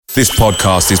This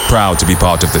podcast is proud to be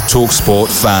part of the TalkSport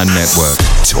Fan Network.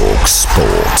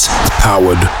 TalkSport.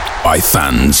 Powered by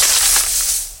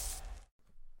fans.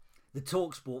 The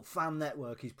TalkSport Fan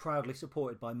Network is proudly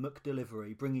supported by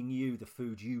McDelivery, bringing you the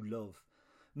food you love.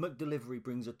 McDelivery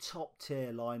brings a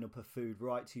top-tier lineup of food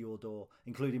right to your door,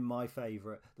 including my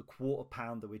favourite, the quarter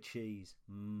pounder with cheese.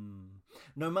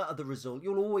 No matter the result,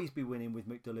 you'll always be winning with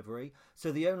McDelivery,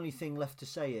 so the only thing left to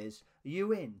say is, are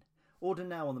you in? Order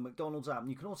now on the McDonald's app, and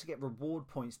you can also get reward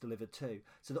points delivered too,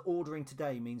 so that ordering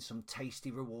today means some tasty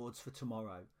rewards for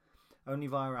tomorrow. Only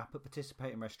via app at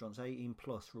participating restaurants. 18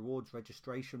 plus. Rewards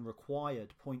registration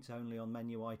required. Points only on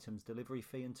menu items. Delivery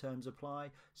fee and terms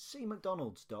apply. See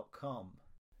mcdonalds.com.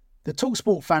 The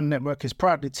TalkSport Fan Network is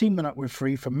proudly teaming up with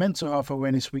Free for Mental Health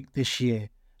Awareness Week this year.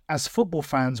 As football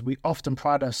fans, we often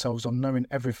pride ourselves on knowing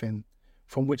everything,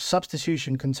 from which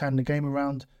substitution can turn the game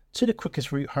around to the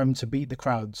quickest route home to beat the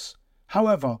crowds.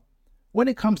 However, when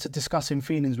it comes to discussing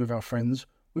feelings with our friends,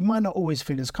 we might not always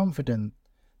feel as confident.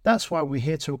 That's why we're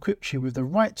here to equip you with the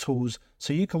right tools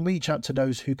so you can reach out to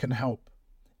those who can help.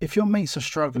 If your mates are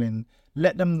struggling,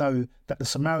 let them know that the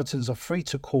Samaritans are free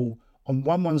to call on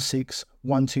 116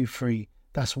 123.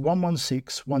 That's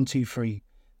 116 123.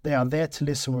 They are there to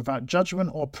listen without judgment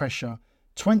or pressure,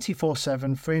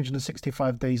 24/7,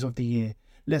 365 days of the year.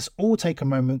 Let's all take a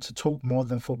moment to talk more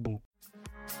than football.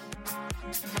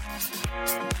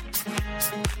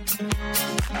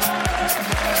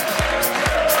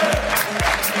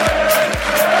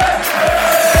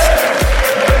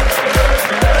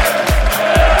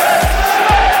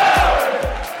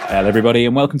 Hello everybody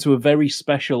and welcome to a very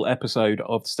special episode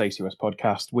of the Stacey West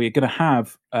podcast. We're going to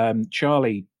have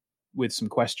Charlie with some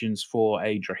questions for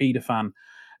a Drogheda fan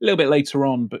a little bit later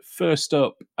on, but first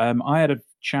up, I had a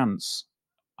chance.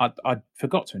 I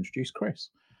forgot to introduce Chris.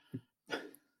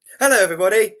 Hello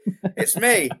everybody, it's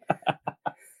me.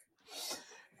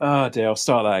 Oh dear, I'll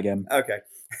start that again. Okay.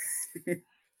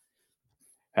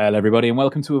 Hello everybody and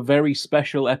welcome to a very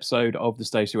special episode of the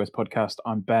Stacey West podcast.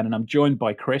 I'm Ben and I'm joined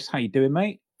by Chris. How you doing,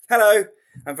 mate? Hello,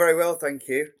 I'm very well, thank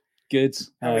you. Good.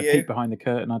 How are you? Peek behind the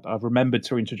curtain. I've remembered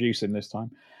to introduce him this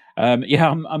time. Yeah,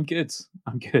 I'm good.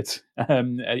 I'm good.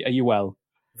 Are you well?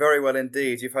 Very well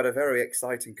indeed. You've had a very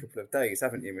exciting couple of days,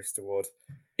 haven't you, Mr. Ward?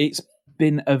 It's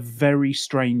been a very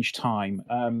strange time.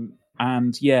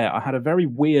 And yeah, I had a very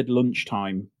weird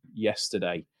lunchtime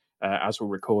yesterday as we're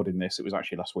recording this. It was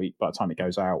actually last week by the time it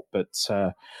goes out. But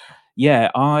yeah,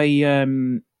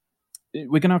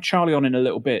 we're going to have Charlie on in a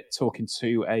little bit talking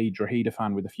to a Drogheda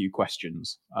fan with a few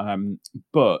questions.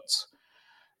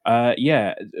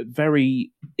 Yeah,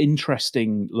 very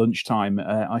interesting lunchtime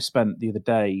I spent the other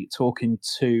day talking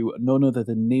to none other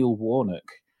than Neil Warnock,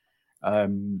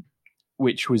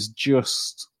 which was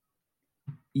just,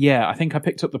 yeah, I think I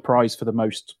picked up the prize for the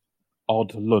most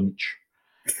odd lunch.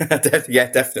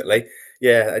 Yeah, definitely.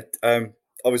 Yeah,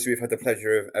 obviously we've had the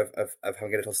pleasure of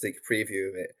having a little sneak preview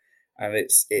of it. And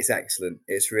it's excellent.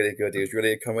 It's really good. He was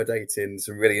really accommodating.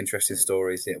 Some really interesting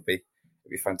stories. It'll be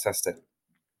fantastic.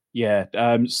 Yeah.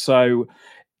 So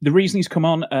the reason he's come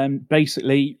on,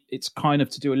 basically, it's kind of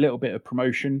to do a little bit of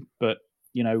promotion, but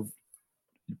you know,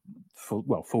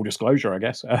 full disclosure, I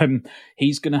guess.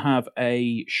 He's going to have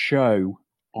a show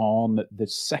on the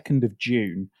 2nd of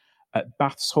June at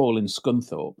Baths Hall in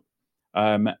Scunthorpe,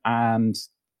 and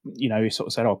you know, he sort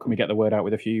of said, "Oh, can we get the word out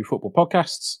with a few football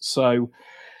podcasts?" So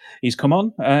he's come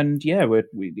on, and yeah,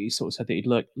 he sort of said that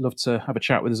he'd love to have a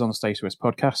chat with us on the Stacey West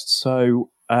podcast.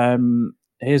 So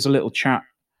here's a little chat,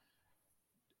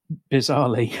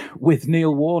 bizarrely, with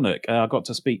Neil Warnock. I got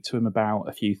to speak to him about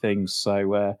a few things.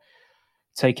 So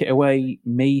take it away,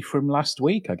 me from last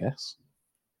week, I guess.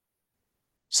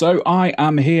 So I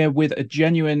am here with a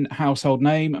genuine household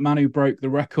name, a man who broke the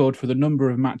record for the number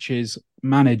of matches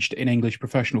managed in English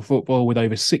professional football with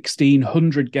over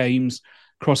 1,600 games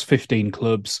across 15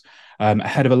 clubs,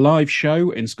 ahead of a live show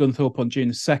in Scunthorpe on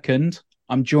June 2nd.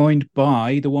 I'm joined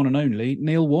by the one and only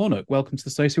Neil Warnock. Welcome to the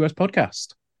Stacey West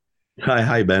podcast.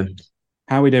 Hi, Ben.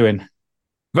 How are we doing?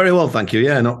 Very well, thank you.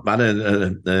 Yeah, not bad.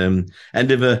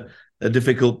 End of a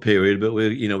difficult period, but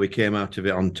we came out of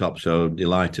it on top, so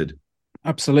delighted.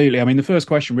 Absolutely. I mean, the first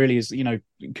question really is,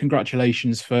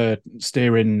 congratulations for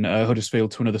steering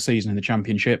Huddersfield to another season in the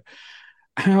Championship.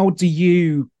 How do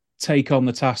you take on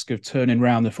the task of turning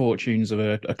around the fortunes of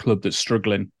a club that's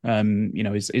struggling?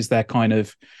 Is there kind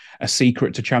of a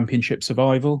secret to Championship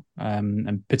survival,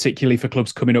 and particularly for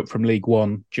clubs coming up from League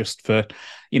One, just for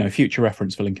future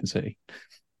reference for Lincoln City?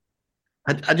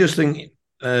 I just think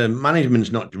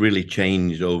management's not really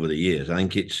changed over the years. I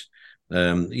think it's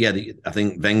I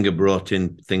think Wenger brought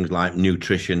in things like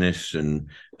nutritionists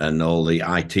and all the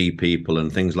IT people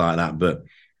and things like that. But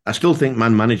I still think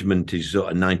man management is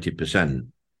sort of 90%.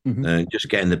 Just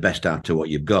getting the best out of what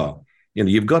you've got.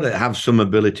 You've got to have some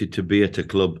ability to be at a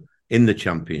club in the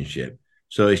Championship.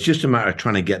 So it's just a matter of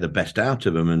trying to get the best out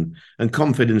of them, and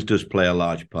confidence does play a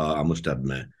large part, I must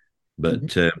admit.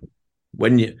 But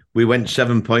we went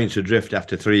 7 points adrift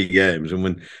after 3 games,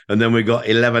 and then we got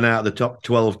 11 out of the top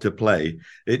 12 to play.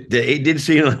 It did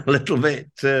seem a little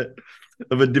bit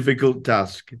of a difficult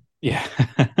task. Yeah.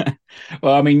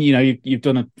 Well, I mean, you've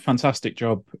done a fantastic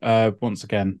job once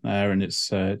again there, and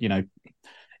it's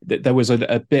there was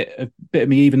a bit of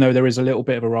me, even though there is a little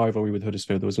bit of a rivalry with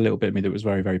Huddersfield, there was a little bit of me that was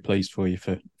very, very pleased for you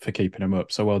for keeping them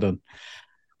up. So well done.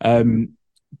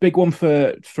 Big one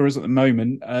for us at the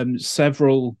moment.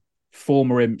 Several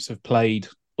former Imps have played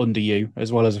under you,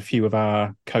 as well as a few of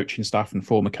our coaching staff and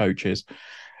former coaches.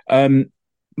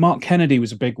 Mark Kennedy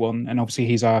was a big one, and obviously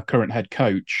he's our current head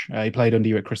coach. He played under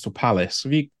you at Crystal Palace.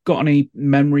 Have you got any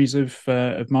memories of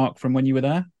Mark from when you were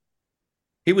there?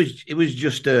 It was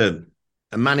just a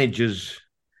manager's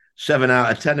 7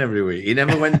 out of 10 every week. He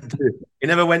never went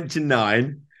to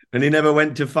 9, and he never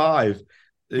went to 5.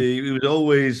 He was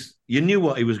always, you knew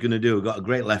what he was going to do. He got a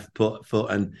great left foot,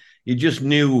 and you just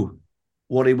knew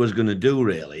what he was going to do.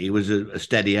 Really, he was a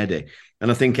steady Eddie,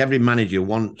 and I think every manager you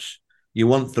want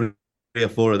 3 or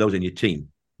 4 of those in your team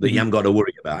that you haven't got to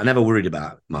worry about. I never worried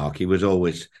about Mark. He was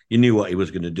always, you knew what he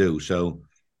was going to do. So,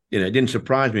 it didn't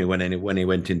surprise me when he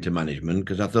went into management,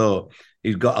 because I thought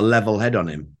he's got a level head on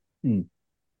him.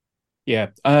 Yeah.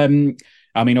 I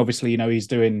mean, obviously, he's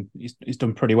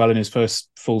done pretty well in his first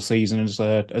full season as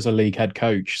a league head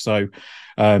coach. So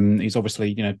he's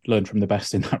obviously, learned from the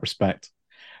best in that respect.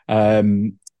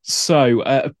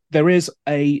 So there is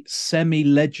a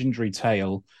semi-legendary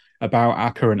tale about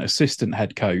our current assistant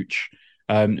head coach,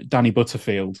 Danny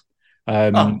Butterfield.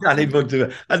 Danny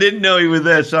Butterfield. I didn't know he was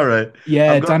there, sorry.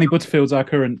 Yeah, Danny Butterfield's our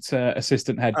current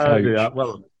assistant head coach. Yeah.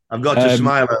 Well, I've got to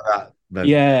smile at that. Then.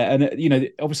 Yeah, and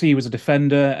obviously he was a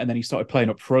defender, and then he started playing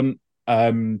up front.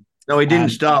 No, he didn't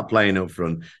start playing up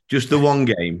front. Just the one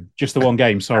game. Just the one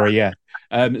game. Sorry, yeah.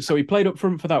 So he played up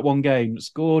front for that one game.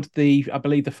 Scored I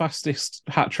believe, the fastest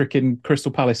hat trick in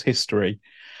Crystal Palace history.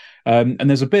 And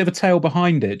there's a bit of a tale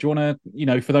behind it. Do you want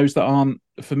to, for those that aren't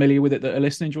familiar with it that are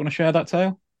listening, do you want to share that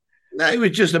tale? No, it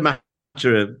was just a matter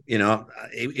of,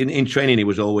 in training he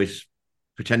was always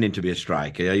pretending to be a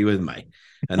striker. Are you with me?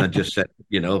 And I just said,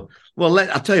 well,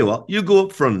 I'll tell you what, you go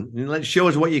up front and let's show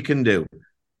us what you can do.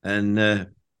 And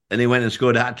he went and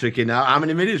scored a hat trick in how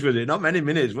many minutes was it? Not many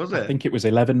minutes, was it? I think it was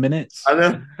 11 minutes. I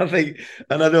don't think,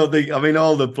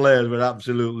 all the players were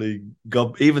absolutely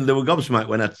even they were gobsmacked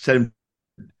when I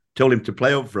told him to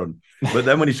play up front. But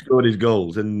then when he scored his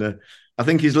goals, and I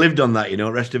think he's lived on that,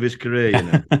 the rest of his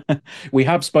career. We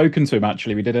have spoken to him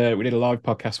actually. We did a live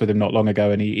podcast with him not long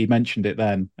ago, and he mentioned it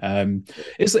then.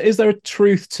 Is there a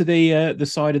truth to the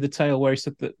side of the tale where he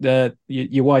said that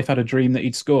your wife had a dream that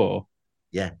he'd score?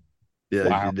 Yeah,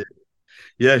 wow. She did.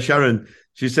 Yeah, Sharon.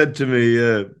 She said to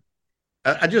me,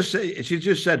 she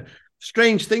just said,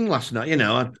 strange thing last night.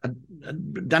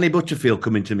 Danny Butterfield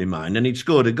come into my mind, and he'd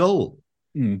scored a goal.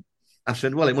 I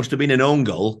said, well, it must have been an own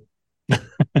goal.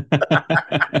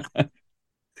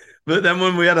 But then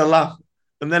when we had a laugh,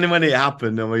 and then when it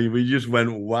happened, we just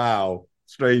went, wow,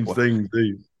 strange thing,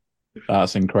 these.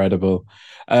 That's incredible.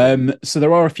 So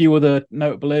there are a few other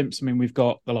notable imps. I mean, we've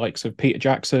got the likes of Peter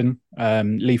Jackson,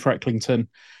 Lee Frecklington,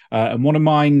 and one of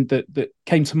mine that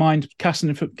came to mind,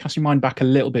 casting mind back a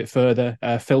little bit further,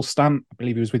 Phil Stant. I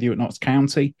believe he was with you at Notts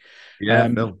County. Yeah,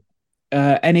 Phil.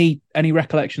 Any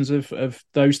recollections of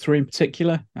those 3 in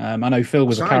particular? I know Phil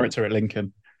was a character at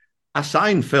Lincoln. I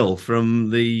signed Phil from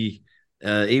the.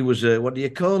 He was what do you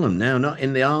call him now? Not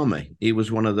in the army. He was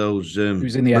one of those. He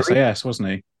was in the SAS, wasn't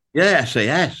he? Yeah,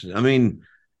 SAS. I mean,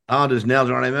 hard as nails.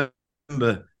 I remember.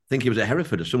 I think he was at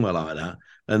Hereford or somewhere like that,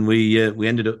 and we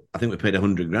ended up. I think we paid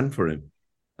 $100,000 for him.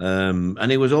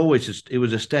 And he was always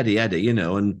a steady Eddie,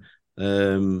 and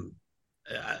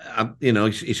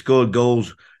he scored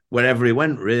goals wherever he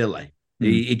went, really.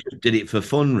 He just did it for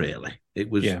fun, really. It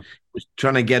was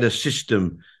trying to get a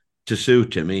system to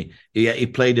suit him. He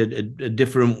played a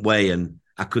different way, and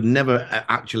I could never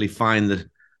actually find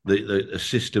the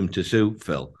system to suit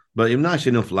Phil. But he was a nice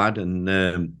enough lad,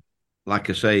 and like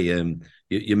I say,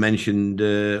 you mentioned,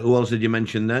 who else did you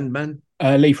mention then, Ben?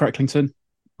 Lee Frecklington.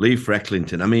 Lee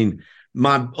Frecklington. I mean,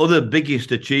 my other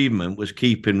biggest achievement was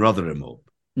keeping Rotherham up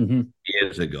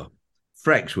years ago.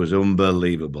 Frex was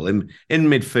unbelievable. In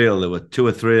midfield, there were 2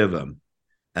 or 3 of them.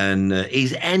 And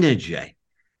his energy,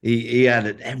 he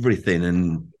had everything,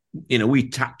 and we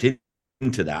tapped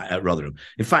into that at Rotherham.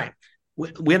 In fact,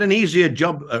 we had an easier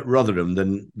job at Rotherham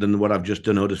than what I've just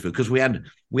done at Huddersfield, because we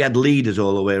had leaders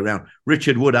all the way around.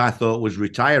 Richard Wood, I thought, was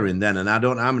retiring then, and I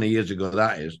don't know how many years ago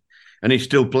that is, and he's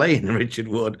still playing, Richard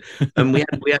Wood. And we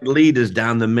had leaders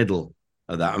down the middle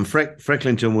of that, and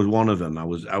Frecklington was one of them. I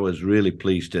was really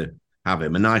pleased to have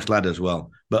him, a nice lad as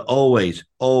well, but always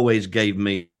gave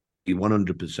me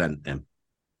 100% him.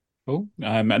 Cool.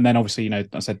 And then obviously,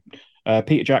 I said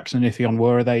Peter Jackson and Ifion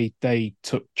Wura, they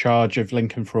took charge of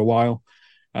Lincoln for a while.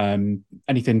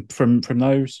 Anything from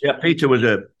those? Yeah, Peter was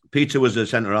a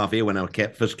centre half here when I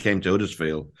first came to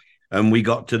Huddersfield, and we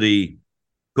got to the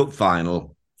cup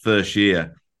final first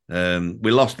year.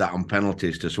 We lost that on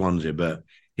penalties to Swansea, but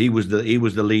he was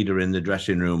the leader in the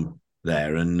dressing room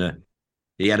there, and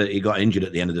he got injured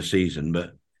at the end of the season,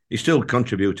 but he still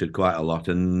contributed quite a lot,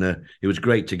 and it was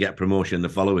great to get promotion the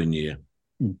following year.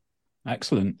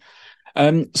 Excellent.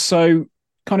 So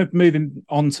kind of moving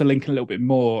on to Lincoln a little bit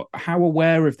more, how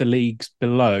aware of the leagues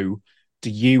below do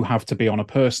you have to be on a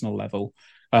personal level?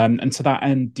 And to that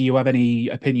end, do you have any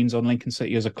opinions on Lincoln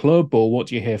City as a club, or what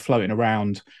do you hear floating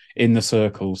around in the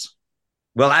circles?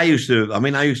 Well, I used to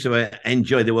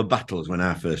enjoy, there were battles when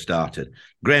I first started.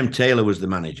 Graham Taylor was the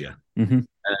manager. Mm-hmm.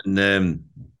 And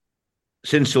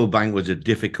Sincilbank was a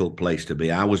difficult place to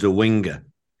be. I was a winger,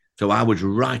 so I was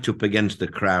right up against the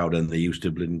crowd, and they used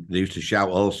to shout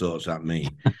all sorts at me.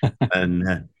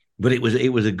 But it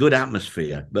was a good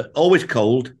atmosphere, but always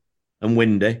cold and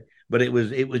windy. But it was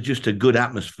just a good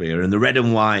atmosphere, and the red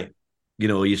and white,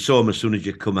 you saw them as soon as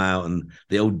you come out, and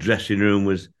the old dressing room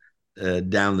was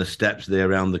down the steps there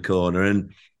around the corner.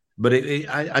 But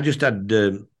I just had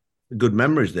good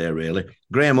memories there, really.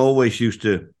 Graham always used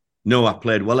to know I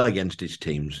played well against his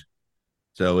teams,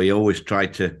 so he always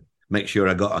tried to make sure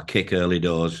I got a kick early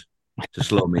doors to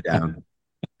slow me down.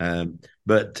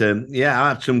 But I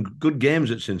had some good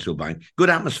games at Sincilbank. Good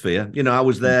atmosphere. I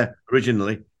was there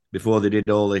originally before they did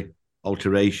all the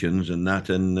alterations and that,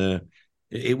 and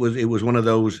it was one of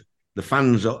those. The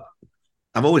fans.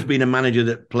 I've always been a manager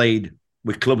that played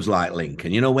with clubs like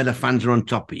Lincoln, where the fans are on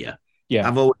top of you. Yeah,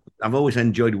 I've always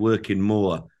enjoyed working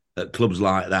more at clubs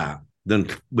like that than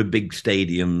with big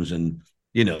stadiums and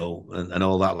and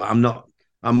all that.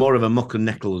 I'm more of a muck and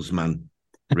neckles man,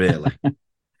 really.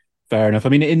 Fair enough. I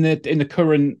mean, in the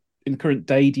current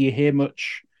day, do you hear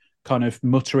much kind of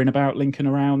muttering about Lincoln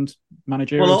around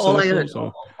managerial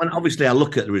circles? Obviously I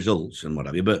look at the results and what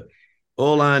have you, but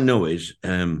all I know is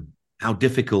how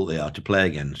difficult they are to play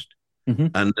against. Mm-hmm.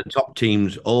 And the top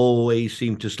teams always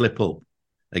seem to slip up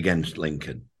against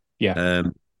Lincoln. Yeah.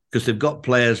 Because they've got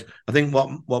players. I think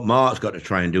what Mark's got to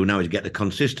try and do now is get the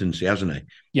consistency, hasn't he?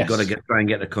 Yes. He's got to try and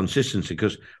get the consistency,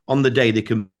 because on the day they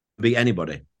can beat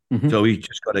anybody. Mm-hmm. So he's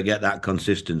just got to get that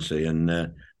consistency. And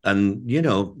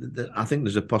I think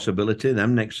there's a possibility of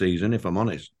them next season, if I'm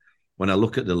honest. When I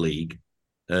look at the league,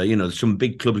 there's some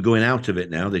big clubs going out of it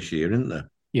now this year, isn't there?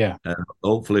 Yeah.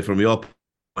 Hopefully, from your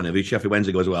point of view, Sheffield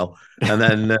Wednesday goes well, and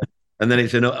then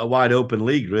it's a wide open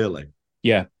league, really.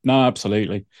 Yeah. No,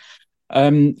 absolutely.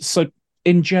 So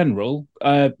in general,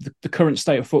 the current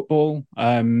state of football,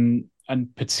 and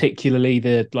particularly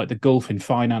the gulf in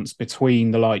finance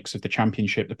between the likes of the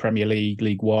Championship, the Premier League,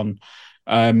 League One,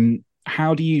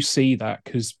 how do you see that?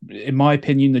 Because in my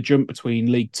opinion, the jump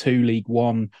between League Two, League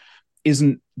One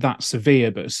isn't that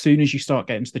severe, but as soon as you start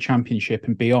getting to the Championship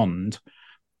and beyond,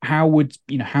 how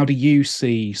do you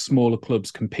see smaller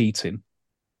clubs competing?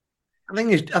 I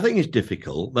think it's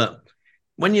difficult, but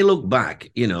when you look back,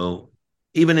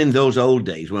 even in those old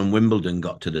days when Wimbledon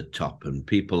got to the top and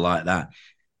people like that,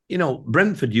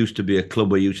 Brentford used to be a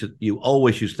club where you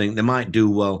always used to think they might do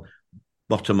well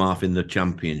bottom half in the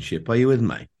Championship. Are you with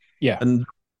me? Yeah. And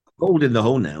holding the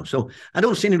hole now. So I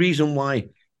don't see any reason why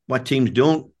teams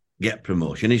don't get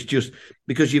promotion. It's just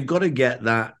because you've got to get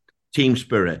that team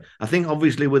spirit. I think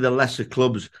obviously with the lesser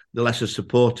clubs, the lesser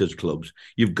supporters clubs,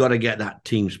 you've got to get that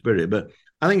team spirit. But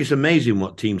I think it's amazing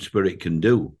what team spirit can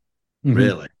do,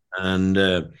 really. And,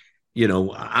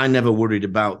 I never worried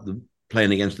about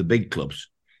playing against the big clubs.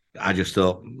 I just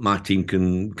thought my team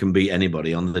can beat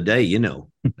anybody on the day,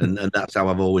 and that's how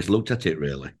I've always looked at it,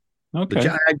 really. Okay. But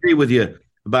I agree with you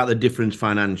about the difference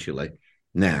financially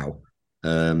now.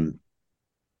 I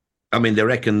mean, they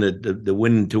reckon that the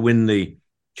win the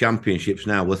championships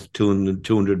now worth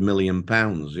 £200 million,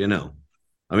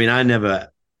 I mean,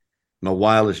 my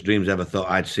wildest dreams ever thought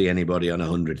I'd see anybody on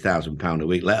 £100,000 a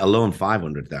week, let alone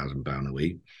 £500,000 a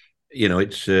week.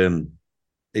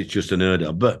 It's just unheard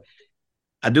of. But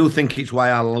I do think it's why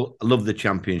I love the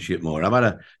Championship more. I've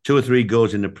had 2 or 3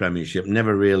 goes in the Premiership. I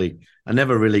never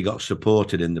really got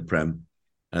supported in the Prem,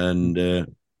 and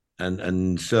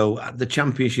so the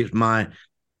Championship's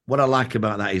what I like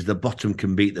about that is the bottom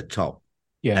can beat the top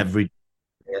every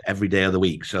day of the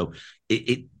week. So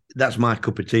that's my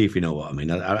cup of tea, if you know what I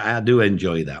mean. I do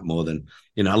enjoy that more than,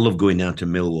 I love going down to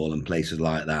Millwall and places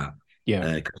like that.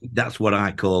 Yeah. That's what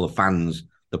I call the fans,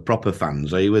 the proper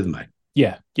fans. Are you with me?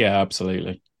 Yeah,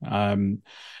 absolutely.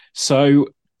 So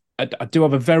I do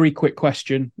have a very quick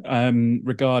question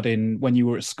regarding when you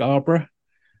were at Scarborough.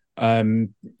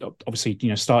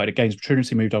 Obviously, started at Gainsborough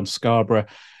Trinity, moved on to Scarborough.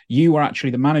 You were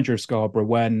actually the manager of Scarborough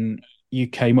when you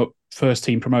came up first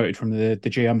team promoted from the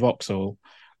GM Vauxhall.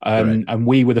 And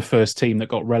we were the first team that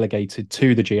got relegated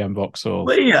to the GM Vauxhall.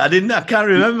 Well, yeah, I can't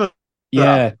remember.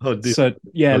 Yeah.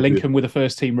 Lincoln were the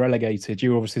first team relegated.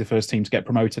 You were obviously the first team to get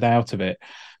promoted out of it.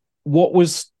 What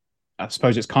was, I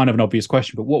suppose it's kind of an obvious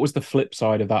question, but what was the flip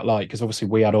side of that like? Because obviously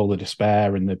we had all the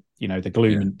despair and the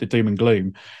gloom and the doom and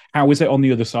gloom. How was it on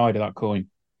the other side of that coin?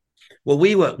 Well,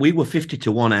 we were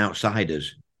 50-1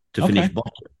 outsiders to finish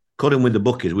bottom. According with the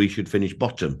bookies, we should finish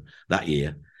bottom that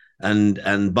year.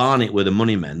 And Barnet were the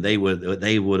money men. They were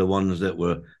the ones that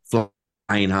were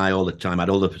flying high all the time.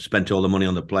 Spent all the money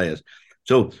on the players.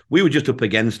 So we were just up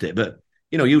against it. But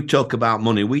you talk about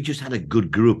money. We just had a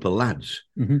good group of lads,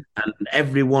 and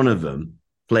every one of them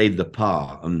played the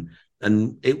part. And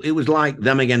it was like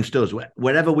them against us.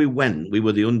 Wherever we went, we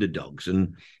were the underdogs,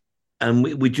 and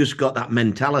we just got that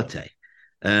mentality,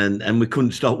 and we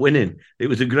couldn't stop winning. It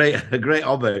was a great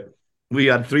hobby. We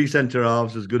had 3 centre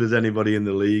halves as good as anybody in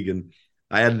the league, and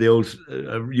I had the old.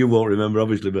 You won't remember,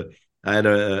 obviously, but I had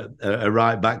a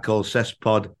right back called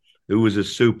Cespod, who was a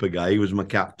super guy. He was my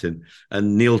captain,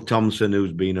 and Neil Thompson,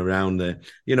 who's been around there.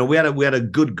 We had a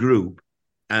good group,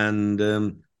 and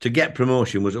to get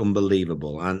promotion was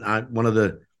unbelievable. And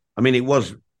it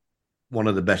was one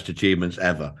of the best achievements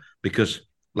ever because,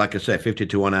 like I say,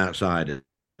 50-1 outsiders.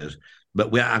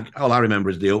 But all I remember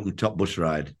is the open top bus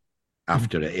ride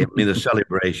after it. The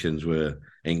celebrations were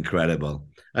incredible,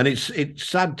 and it's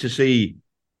sad to see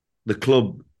the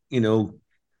club,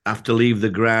 have to leave the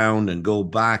ground and go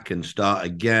back and start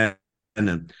again.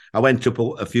 And I went up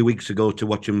a few weeks ago to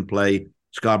watch them play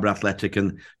Scarborough Athletic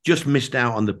and just missed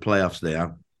out on the playoffs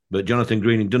there. But Jonathan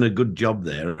Green had done a good job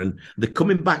there, and they're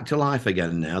coming back to life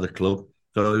again now, the club.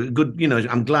 So good,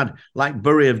 I'm glad. Like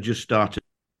Bury have just started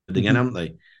again, haven't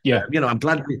they? Yeah. I'm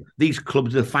glad these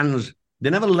clubs, the fans, they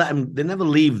never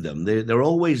leave them. They're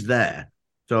always there.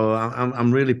 So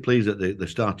I'm really pleased that they're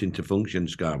starting to function,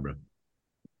 Scarborough.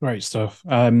 Great stuff.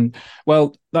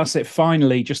 Well, that's it.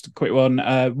 Finally, just a quick one.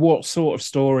 What sort of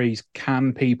stories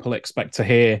can people expect to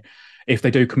hear if they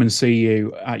do come and see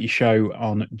you at your show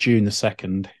on June the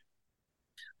 2nd?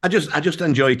 I just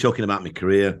enjoy talking about my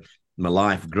career, my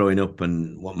life growing up,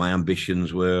 and what my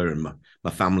ambitions were, and my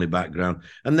family background,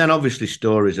 and then obviously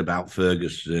stories about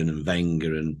Ferguson and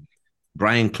Wenger and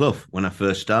Brian Clough when I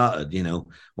first started.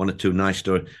 1 or 2 nice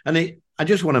stories, and I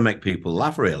just want to make people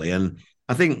laugh, really. And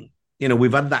I think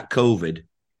we've had that COVID,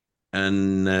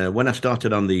 and when I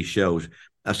started on these shows,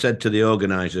 I said to the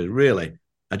organisers, really,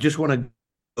 I just want to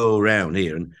go around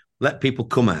here and let people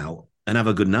come out and have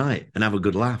a good night and have a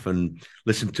good laugh and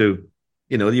listen to,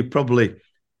 you're probably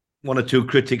 1 or 2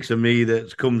 critics of me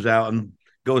that comes out and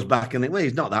goes back and think, well,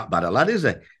 he's not that bad a lad, is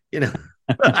he?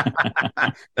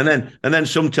 and then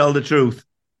some tell the truth.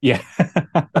 Yeah.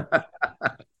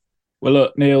 Well,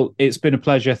 look, Neil, it's been a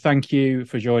pleasure. Thank you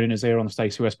for joining us here on the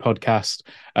Stacey West podcast.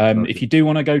 If you do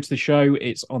want to go to the show,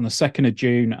 it's on the 2nd of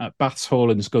June at Baths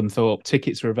Hall in Scunthorpe.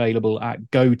 Tickets are available at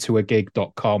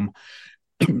gotoagig.com.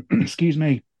 Excuse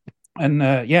me. And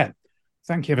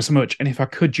thank you ever so much. And if I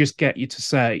could just get you to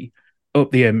say,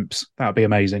 up the imps, that would be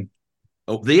amazing.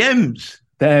 Up the imps.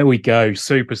 There we go.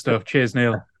 Super stuff. Cheers,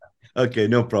 Neil. Okay,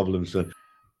 no problem, sir.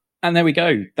 And there we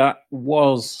go. That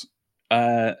was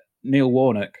Neil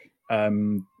Warnock.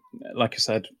 Like I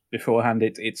said beforehand,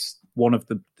 it's one of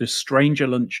the stranger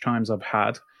lunchtimes I've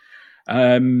had.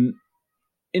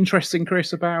 Interesting,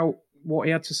 Chris, about what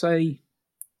he had to say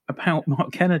about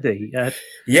Mark Kennedy.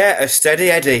 Yeah, a steady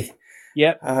Eddie.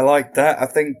 Yep. I like that. I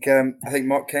think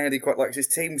Mark Kennedy quite likes his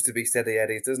teams to be steady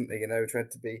Eddies, doesn't he? Trying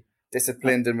to be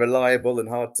disciplined and reliable and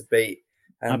hard to beat.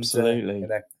 And, absolutely.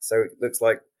 So it looks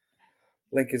like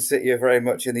Lincoln City are very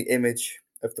much in the image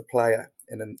of the player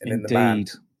and in the man.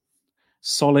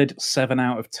 Solid 7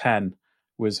 out of 10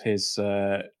 was his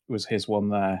one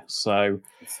there. So,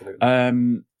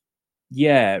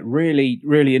 really,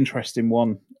 really interesting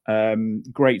one.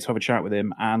 Great to have a chat with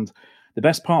him. And the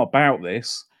best part about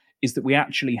this is that we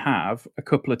actually have a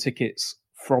couple of tickets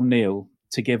from Neil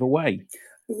to give away.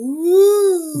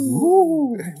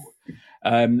 Ooh.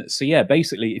 So yeah,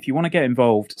 basically, if you want to get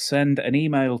involved, send an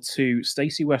email to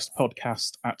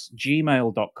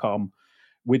stacywestpodcast@gmail.com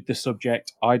with the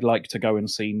subject, I'd like to go and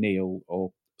see Neil,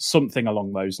 or something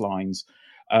along those lines.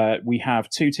 We have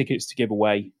 2 tickets to give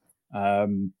away.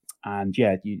 And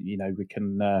yeah, you know, we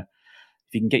can,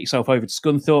 if you can get yourself over to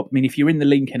Scunthorpe, I mean, if you're in the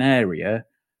Lincoln area,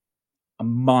 I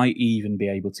might even be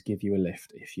able to give you a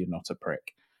lift if you're not a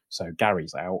prick. So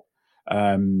Gary's out.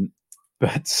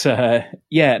 But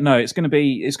yeah, no, it's going to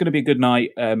be a good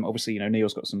night. Obviously, you know,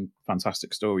 Neil's got some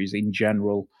fantastic stories in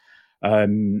general.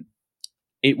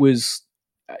 It was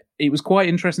quite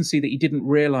interesting to see that he didn't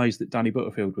realise that Danny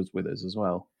Butterfield was with us as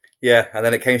well. Yeah, and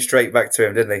then it came straight back to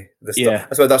him, didn't he? Yeah.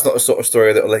 I suppose that's not a sort of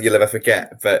story that you'll ever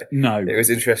forget, but no, it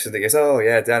was interesting that he goes, oh,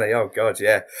 yeah, Danny, oh, God,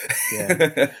 yeah.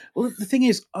 Yeah. Well, the thing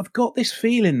is, I've got this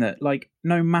feeling that, like,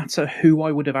 no matter who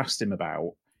I would have asked him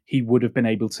about, he would have been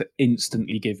able to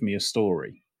instantly give me a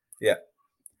story. Yeah.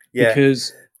 Yeah.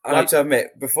 Because I have to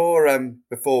admit, before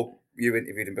you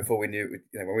interviewed him, before we knew,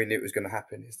 when we knew it was going to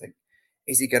happen, you think,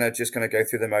 is he going to go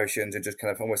through the motions and just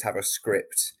kind of almost have a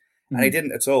script? And he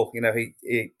didn't at all. You know,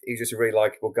 he's just a really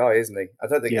likable guy, isn't he? I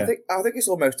think it's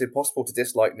almost impossible to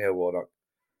dislike Neil Warnock.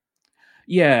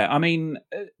 Yeah, I mean,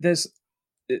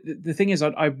 the thing is,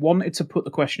 I wanted to put the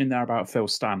question in there about Phil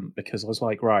Stant because I was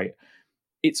like, right,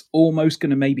 it's almost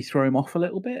going to maybe throw him off a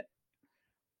little bit,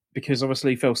 because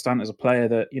obviously Phil Stant is a player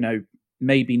that, you know,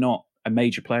 maybe not a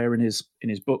major player in his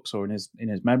books or in his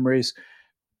memories.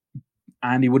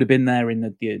 And he would have been there in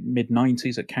the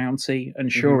mid-90s at County.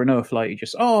 And sure enough, like, he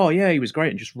just, oh, yeah, he was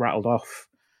great, and just rattled off,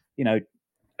 you know,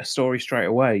 a story straight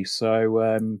away.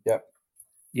 So,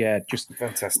 yeah, just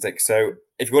fantastic. So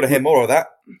if you want to hear more of that,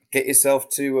 get yourself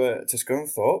to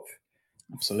Scunthorpe.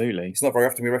 Absolutely. It's not very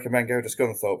often we recommend going to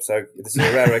Scunthorpe, so this is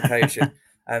a rare occasion.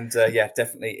 And yeah,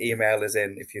 definitely email us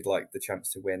in if you'd like the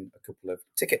chance to win a couple of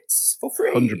tickets for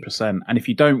free. 100%. And if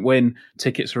you don't win,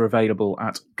 tickets are available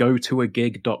at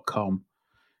gotoagig.com.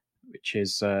 which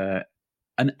is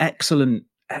an excellent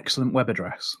web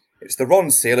address. It's the Ron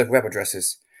Seal of web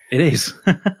addresses. It is.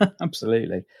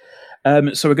 Absolutely.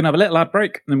 So we're going to have a little ad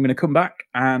break, and then we're going to come back,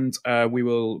 and we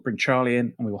will bring Charlie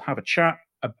in, and we will have a chat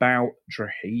about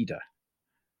Drogheda.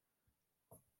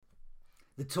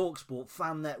 The TalkSport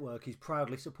Fan Network is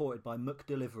proudly supported by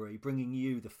McDelivery, bringing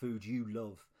you the food you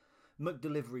love.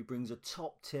 McDelivery brings a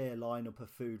top-tier lineup of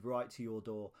food right to your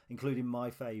door, including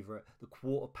my favourite, the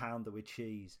Quarter Pounder with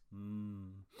cheese.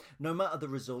 No matter the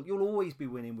result, you'll always be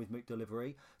winning with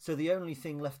McDelivery, so the only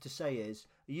thing left to say is,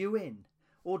 are you in?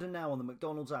 Order now on the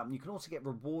McDonald's app, and you can also get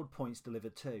reward points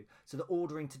delivered too, so that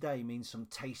ordering today means some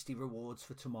tasty rewards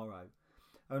for tomorrow.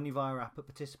 Only via app at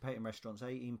participating restaurants,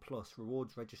 18+,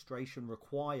 rewards registration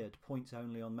required, points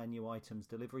only on menu items,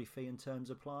 delivery fee and terms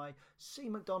apply. See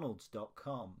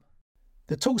mcdonalds.com.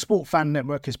 The TalkSport Fan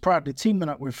Network is proudly teaming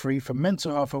up with Free for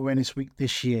Mental Health Awareness Week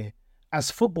this year.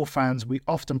 As football fans, we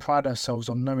often pride ourselves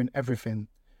on knowing everything,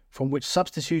 from which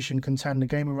substitution can turn the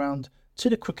game around to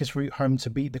the quickest route home to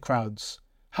beat the crowds.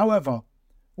 However,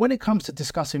 when it comes to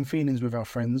discussing feelings with our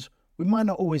friends, we might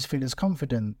not always feel as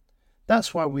confident.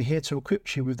 That's why we're here to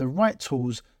equip you with the right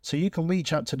tools so you can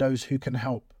reach out to those who can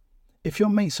help. If your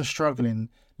mates are struggling,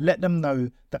 let them know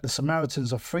that the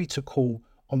Samaritans are free to call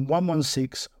on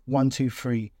 116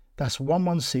 123. That's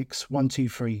 116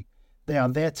 123. They are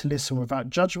there to listen without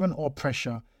judgment or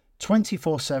pressure,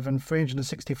 24/7,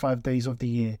 365 days of the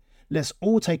year. Let's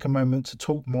all take a moment to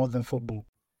talk more than football.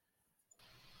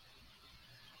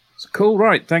 So cool,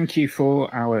 right. Thank you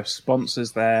for our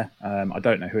sponsors there. I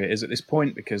don't know who it is at this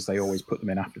point because they always put them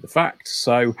in after the fact.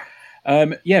 So,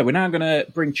 yeah, we're now going to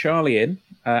bring Charlie in.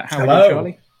 How are you,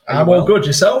 Charlie? I'm all good.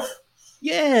 Yourself?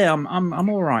 Yeah, I'm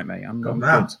all right, mate. I'm good.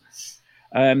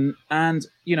 And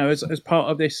you know, as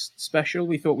part of this special,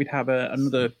 we thought we'd have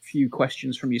another few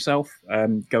questions from yourself,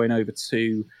 going over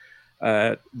to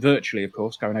virtually, of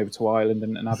course, going over to Ireland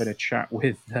and having a chat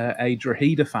with a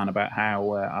Drogheda fan about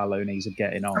how our loanees are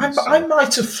getting on. I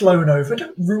might have flown over.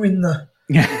 Don't ruin the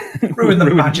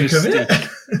magic of it.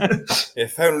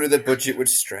 If only the budget would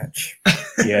stretch.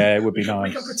 Yeah, it would be nice.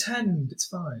 We can pretend it's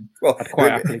fine. Well,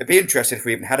 it'd be interesting if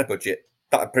we even had a budget.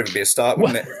 That'd probably be a start,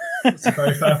 wouldn't it? That's a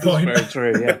very fair point. That's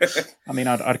very true, yeah. I mean,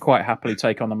 I'd quite happily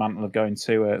take on the mantle of going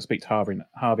to speak to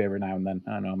Harvey every now and then.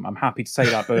 And I'm happy to say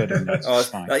that burden. That's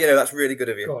fine. You know, that's really good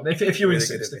of you. Go on, if you really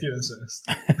insist.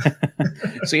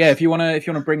 So yeah, if you wanna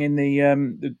bring in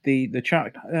the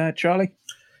chat, Charlie.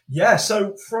 Yeah.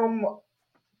 So from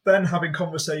Ben having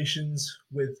conversations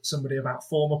with somebody about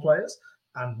former players,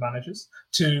 and managers,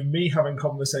 to me having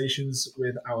conversations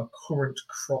with our current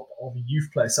crop of youth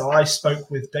players. So I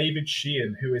spoke with David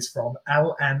Sheehan, who is from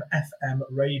LMFM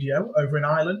Radio over in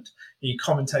Ireland. He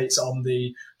commentates on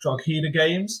the Drogheda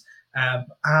games.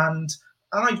 And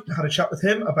I had a chat with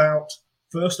him about,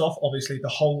 first off, obviously, the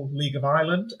whole League of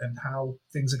Ireland and how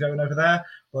things are going over there,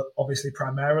 but obviously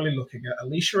primarily looking at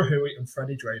Alicia Rahui and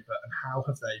Freddie Draper and how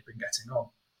have they been getting on.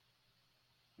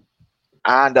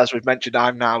 And as we've mentioned,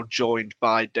 I'm now joined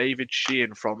by David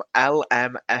Sheehan from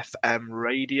LMFM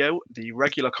Radio, the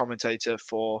regular commentator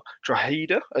for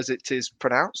Drogheda, as it is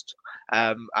pronounced,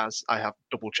 as I have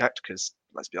double-checked because,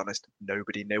 let's be honest,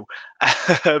 nobody knew.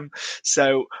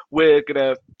 So we're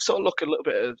going to sort of look a little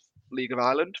bit at League of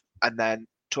Ireland and then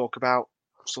talk about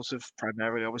sort of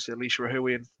primarily, obviously, Alicia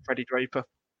Rahui and Freddie Draper.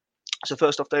 So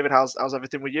first off, David, how's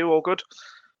everything with you? All good?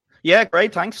 Yeah,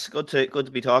 great. Thanks. Good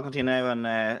to be talking to you now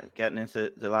and getting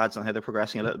into the lads and how they're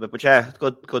progressing a little bit. But yeah,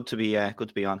 good to be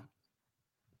on.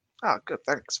 Ah, good.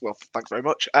 Thanks. Well, thanks very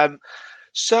much.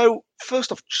 So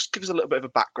first off, just give us a little bit of a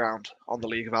background on the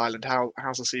League of Ireland.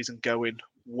 How's the season going?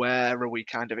 Where are we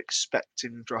kind of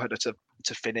expecting Drogheda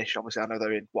to finish? Obviously, I know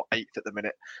they're in 8th at the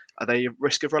minute. Are they at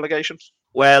risk of relegation?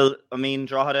 Well, I mean,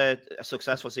 Drogheda, a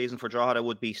successful season for Drogheda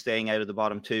would be staying out of the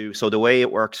bottom two. So the way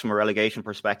it works from a relegation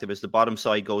perspective is the bottom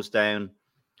side goes down.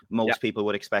 Most people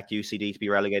would expect UCD to be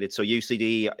relegated. So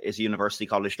UCD is University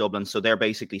College Dublin. So they're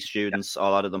basically students, a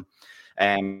lot of them.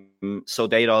 So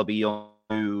they'd all be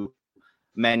young.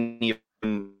 Many of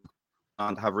them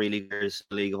have really years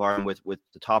League of Ireland with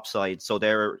the top side, so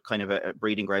they're kind of a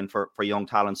breeding ground for young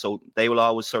talent. So they will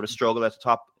always sort of struggle at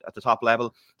the top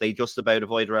level. They just about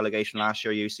avoided relegation last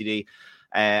year, UCD.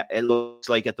 It looks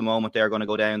like at the moment they're going to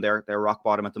go down. They're rock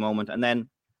bottom at the moment. And then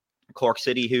Cork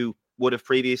City, who would have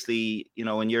previously,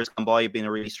 in years gone by, been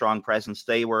a really strong presence.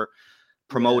 They were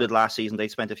promoted last season. They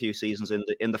spent a few seasons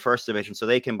in the first division, so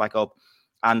they came back up.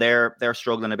 And they're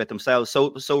struggling a bit themselves.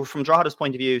 So from Drogheda's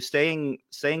point of view, staying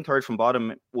third from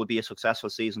bottom would be a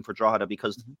successful season for Drogheda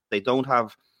because they don't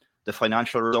have the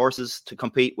financial resources to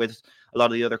compete with a lot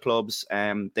of the other clubs.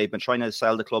 They've been trying to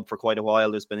sell the club for quite a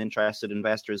while. There's been interested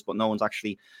investors, but no one's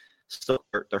actually stuck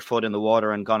their foot in the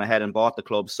water and gone ahead and bought the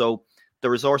club. So the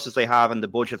resources they have and the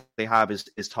budget they have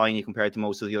is tiny compared to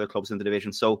most of the other clubs in the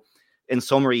division. So in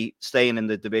summary, staying in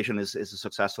the division is a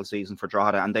successful season for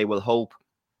Drogheda, and they will hope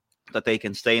that they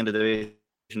can stay in the division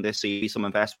this season. Some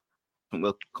investment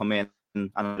will come in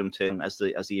and them to as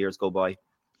the years go by.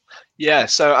 Yeah,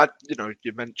 so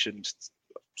you mentioned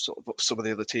sort of some of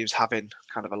the other teams having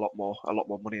kind of a lot more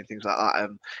money and things like that.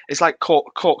 It's like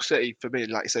Cork City for me.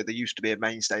 Like I said, they used to be a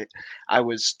mainstay. I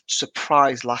was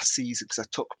surprised last season because I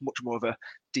took much more of a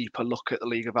deeper look at the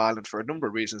League of Ireland for a number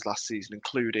of reasons last season,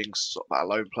 including sort of our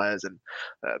loan players and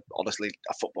honestly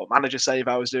a football manager save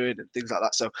I was doing and things like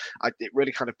that. So it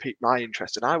really kind of piqued my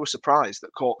interest, and I was surprised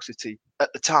that Cork City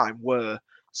at the time were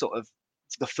sort of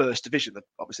the first division,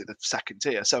 obviously the second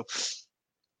tier. So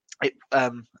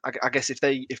I guess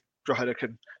if Drogheda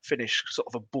can finish sort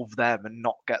of above them and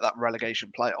not get that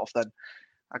relegation playoff, then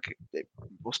it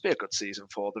must be a good season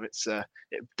for them.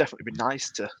 It'd definitely be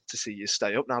nice to see you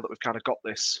stay up now that we've kind of got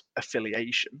this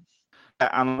affiliation.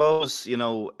 And those,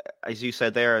 as you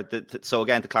said there, so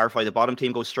again, to clarify, the bottom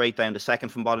team goes straight down. The second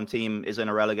from bottom team is in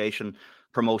a relegation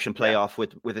promotion playoff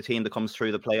with a team that comes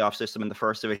through the playoff system in the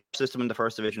first division. The system in the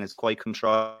first division is quite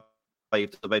contrived.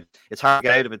 It's hard to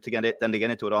get out of it to get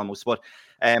into it almost. But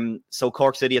so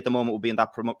Cork City at the moment will be in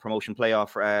that promotion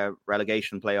playoff,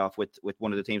 relegation playoff with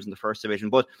one of the teams in the first division.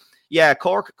 But yeah,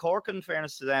 Cork, in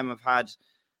fairness to them, have had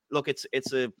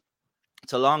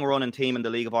it's a long running team in the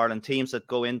League of Ireland. Teams that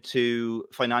go into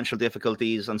financial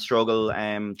difficulties and struggle.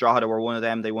 Drogheda were one of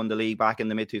them. They won the league back in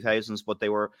the mid 2000s, but they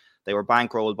were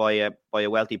bankrolled by a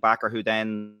wealthy backer who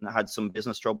then had some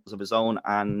business troubles of his own,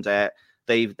 and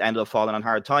they've ended up falling on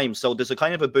hard times. So there's a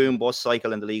kind of a boom bust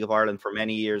cycle in the League of Ireland for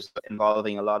many years,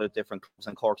 involving a lot of different clubs,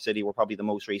 and Cork City were probably the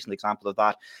most recent example of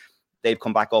that. They've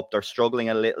come back up. They're struggling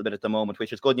a little bit at the moment,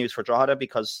 which is good news for Drogheda,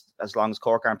 because as long as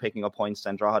Cork aren't picking up points,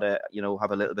 then Drogheda,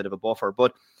 have a little bit of a buffer.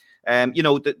 But, to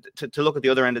look at the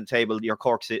other end of the table, your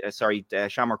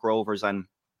Shamrock Rovers and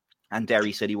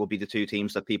Derry City will be the two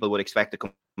teams that people would expect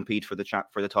to compete for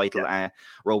the title. Yeah.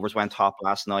 Rovers went top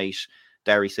last night.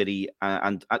 Derry City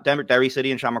and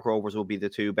Shamrock Rovers will be the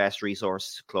two best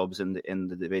resource clubs in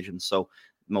the division. So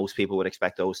most people would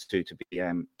expect those two to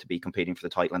be competing for the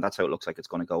title, and that's how it looks like it's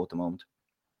going to go at the moment.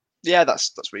 Yeah,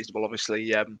 that's reasonable.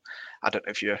 Obviously, I don't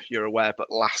know if you're aware,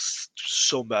 but last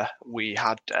summer we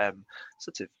had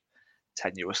sort of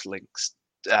tenuous links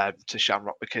to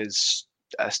Shamrock because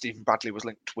Stephen Bradley was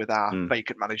linked with our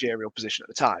vacant managerial position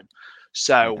at the time.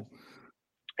 So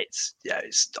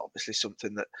it's obviously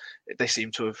something that they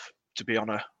seem to be on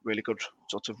a really good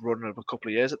sort of run of a couple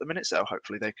of years at the minute. So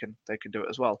hopefully they can do it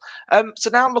as well. So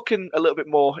now looking a little bit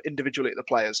more individually at the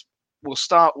players, we'll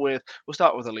start with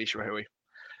Elisha Rahui.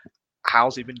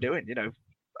 How's he been doing? You know,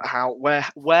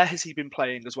 where has he been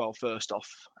playing as well? First off,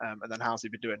 and then how's he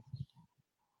been doing?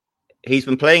 He's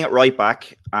been playing at right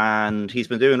back, and he's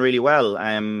been doing really well.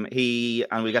 And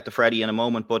we'll get to Freddie in a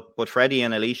moment, but Freddie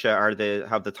and Elisha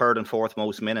have the third and fourth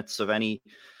most minutes of any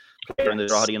player in the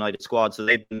Drogheda United squad. So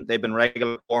they've been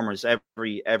regular performers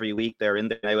every week. They're in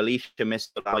there now. Elisha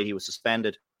missed the he was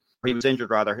suspended. He was injured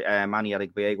rather. Manny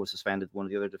Adegbayeg was suspended, one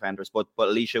of the other defenders. But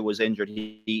Elisha was injured.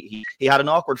 He had an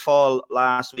awkward fall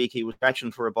last week. He was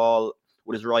stretching for a ball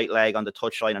with his right leg on the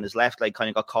touchline, and his left leg kind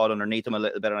of got caught underneath him a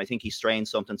little bit, and I think he strained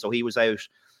something. So he was out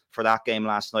for that game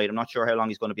last night. I'm not sure how long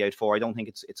he's going to be out for. I don't think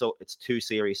it's too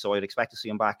serious, so I'd expect to see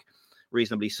him back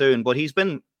reasonably soon. But he's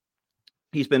been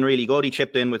really good. He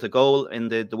chipped in with a goal in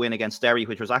the win against Derry,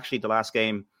 which was actually the last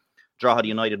game Drogheda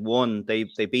United won. They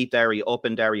beat Derry up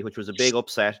in Derry, which was a big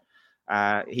upset.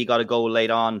 He got a goal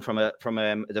late on from a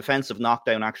defensive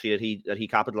knockdown actually that he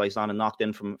capitalised on and knocked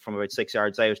in from about 6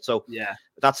 yards out. So yeah,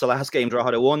 that's the last game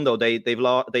Drogheda won though. They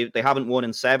haven't won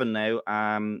in 7 now.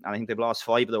 And I think they've lost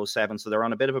 5 of those 7, so they're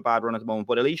on a bit of a bad run at the moment.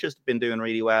 But Elisha's been doing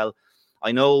really well.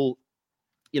 I know,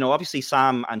 obviously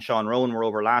Sam and Sean Rowan were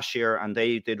over last year and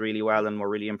they did really well and were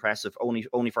really impressive.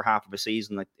 Only for half of a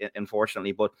season,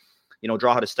 unfortunately. But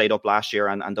Drogheda stayed up last year,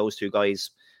 and those two guys,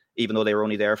 even though they were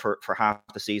only there for half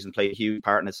the season, played a huge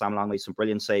part in it. Sam Long made some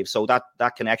brilliant saves. So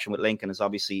that connection with Lincoln is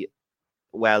obviously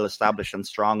well established and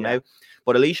strong now.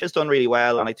 But Elisha's done really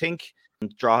well, and I think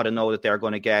Drogheda know that they're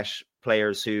going to get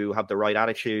players who have the right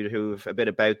attitude, who have a bit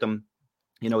about them.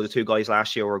 The two guys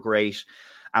last year were great,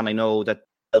 and I know that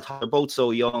they're both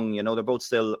so young. They're both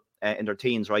still in their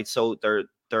teens, right? So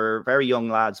they're very young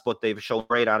lads, but they've shown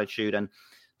great attitude. And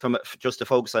just to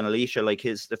focus on Elisha, like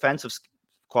his defensive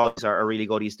qualities are really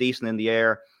good. He's decent in the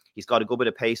air. He's got a good bit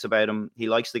of pace about him. He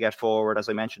likes to get forward. As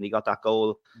I mentioned, he got that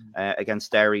goal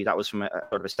against Derry. That was from a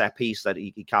sort of a set piece that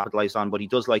he capitalised on, but he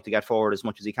does like to get forward as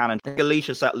much as he can. And I think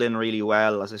Elisha settled in really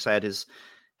well. As I said, his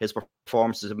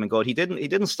performances have been good. He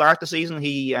didn't start the season.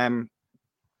 He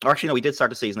did start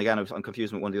the season. Again, I'm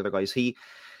confused with one of the other guys. He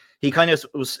kind of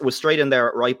was straight in there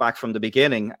at right back from the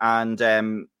beginning. And,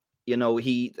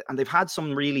 they've had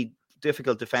some really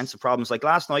difficult defensive problems. Like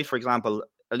last night, for example,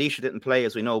 Elisha didn't play,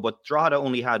 as we know, but Drogheda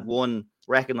only had one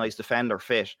recognised defender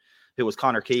fit, who was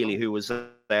Conor Keeley, who was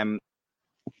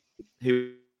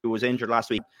injured last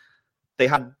week. They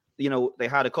had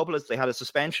a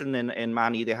suspension in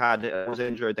Manny. They had was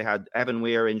injured. They had Evan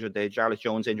Weir injured. They had Jarlath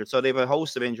Jones injured. So they have a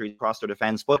host of injuries across their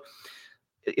defence. But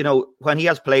when he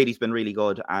has played, he's been really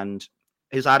good, and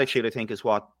his attitude, I think, is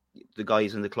what the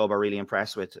guys in the club are really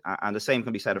impressed with. And the same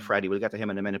can be said of Freddie. We'll get to him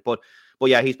in a minute. But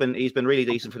yeah, he's been really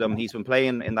decent for them. He's been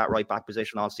playing in that right back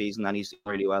position all season, and he's doing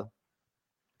really well.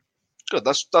 Good.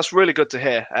 That's really good to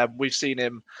hear. We've seen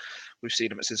him at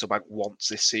Sinsel once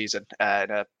this season in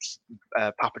a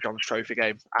Papa John's Trophy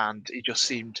game, and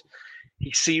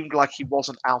he seemed like he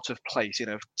wasn't out of place.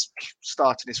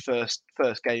 Starting his first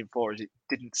game for us, it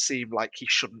didn't seem like he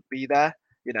shouldn't be there.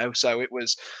 So it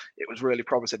was really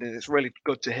promising, and it's really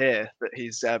good to hear that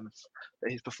he's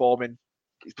performing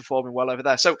well over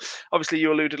there. So obviously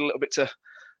you alluded a little bit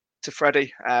to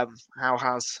Freddie. How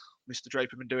has Mr.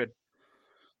 Draper been doing?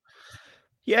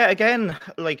 Yeah, again,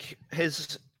 like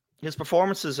his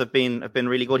performances have been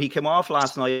really good. He came off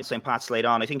last night at St. Pat's late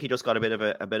on. I think he just got a bit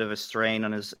of a strain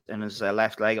on his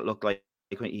left leg. It looked like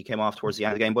he came off towards the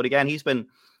end of the game. But again, he's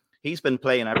been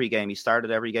playing every game. He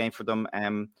started every game for them.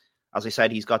 As I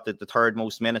said, he's got the third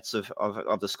most minutes of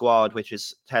the squad, which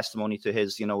is testimony to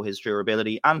his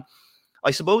durability. And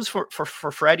I suppose for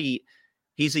Freddie,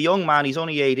 he's a young man. He's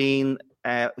only 18.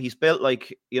 He's built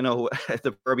like,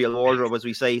 the proverbial wardrobe, as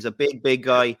we say. He's a big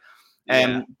guy.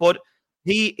 But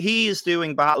he is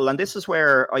doing battle. And this is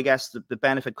where I guess the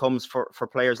benefit comes for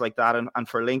players like that and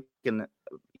for Lincoln,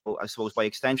 I suppose, by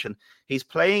extension. He's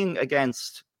playing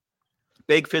against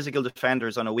big physical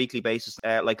defenders on a weekly basis.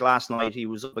 Like last night, he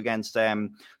was up against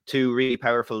 2 really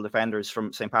powerful defenders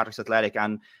from St. Patrick's Athletic,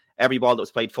 and every ball that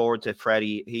was played forward to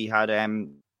Freddie, he had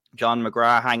John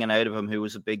McGrath hanging out of him, who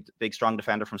was a big, strong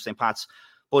defender from St. Pat's.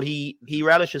 But he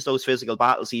relishes those physical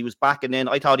battles. He was backing in.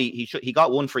 I thought he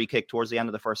got one free kick towards the end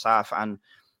of the first half, and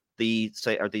the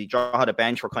Drogheda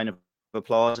bench were kind of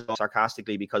applauding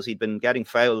sarcastically because he'd been getting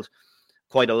fouled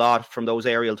quite a lot from those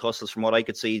aerial tussles, from what I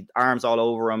could see, arms all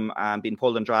over him and being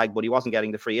pulled and dragged, but he wasn't getting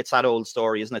the free. It's that old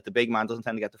story, isn't it? The big man doesn't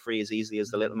tend to get the free as easily as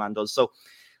the little man does. So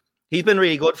he's been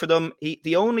really good for them.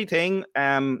 The only thing,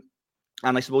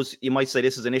 And I suppose you might say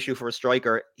this is an issue for a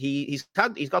striker. He's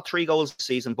got 3 goals this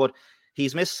season, but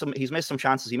he's missed some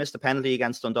chances. He missed a penalty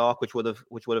against Dundalk, which would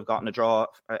have gotten a draw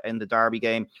in the Derby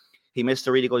game. He missed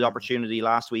a really good opportunity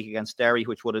last week against Derry,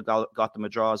 which would have got them a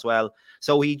draw as well.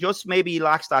 So he just maybe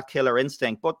lacks that killer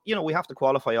instinct. But, we have to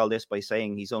qualify all this by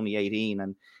saying he's only 18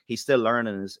 and he's still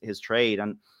learning his trade.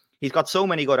 And he's got so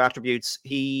many good attributes.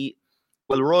 He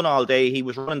will run all day. He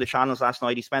was running the channels last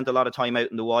night. He spent a lot of time out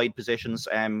in the wide positions,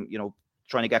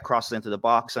 trying to get crosses into the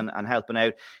box and helping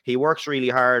out. He works really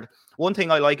hard. One thing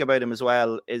I like about him as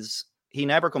well is he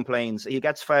never complains. He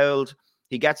gets fouled.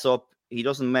 He gets up. He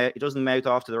doesn't mouth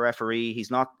off to the referee. He's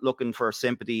not looking for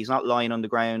sympathy. He's not lying on the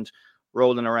ground,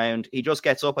 rolling around. He just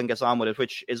gets up and gets on with it,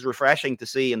 which is refreshing to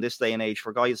see in this day and age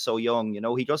for guys so young.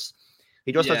 He just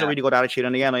has a really good attitude.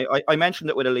 And again, I mentioned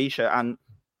it with Alicia, and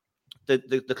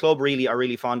the club are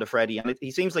really fond of Freddie, and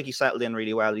he seems like he's settled in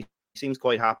really well. He seems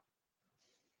quite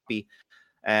happy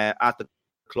at the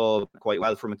club, quite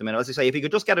well for him at the minute. As I say, if he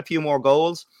could just get a few more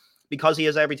goals, because he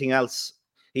has everything else.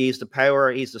 He's the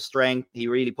power, he's the strength, he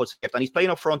really puts it, and he's playing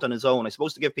up front on his own. I'm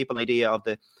supposed to give people an idea of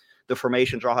the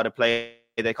formation Drogheda play.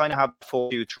 They kind of have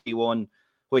 4-2-3-1,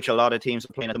 which a lot of teams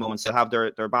are playing at the moment. So they'll have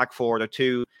their back four, their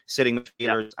 2 sitting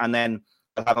midfielders, and then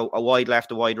they'll have a wide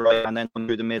left, a wide right, and then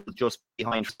through the middle, just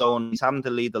behind Stone. He's having to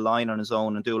lead the line on his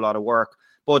own and do a lot of work,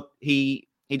 but he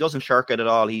doesn't shirk it at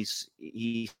all. He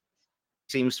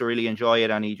seems to really enjoy it,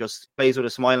 and he just plays with a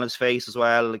smile on his face as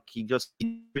well. Like he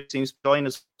seems to join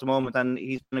us at the moment, and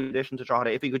he's an addition to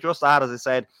Drogheda. If he could just add, as I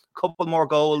said, a couple more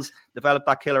goals, develop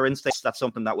that killer instinct, that's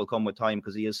something that will come with time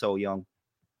because he is so young.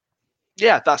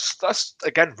 Yeah, that's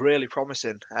again really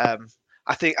promising. I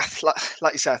think,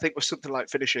 like you said, I think with something like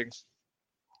finishing,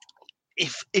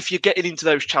 if you're getting into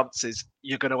those chances,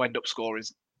 you're going to end up scoring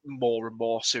more and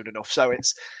more soon enough. So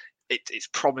it's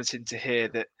promising to hear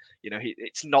that.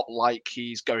 It's not like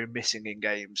he's going missing in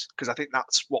games, because I think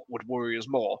that's what would worry us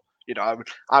more. I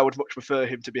would much prefer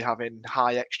him to be having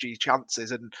high XG chances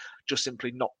and just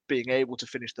simply not being able to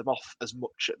finish them off as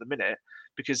much at the minute,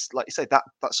 because, like you say, that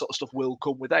sort of stuff will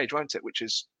come with age, won't it? Which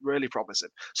is really promising.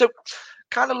 So,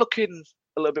 kind of looking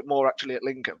a little bit more actually at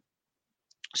Lincoln.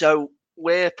 So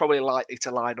we're probably likely to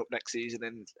line up next season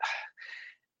in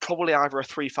probably either a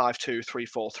 3-5-2,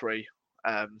 3-4-3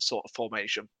 sort of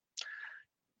formation.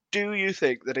 Do you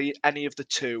think that any of the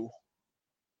two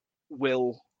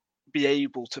will be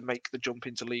able to make the jump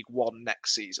into League One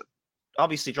next season?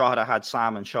 Obviously, Drogheda had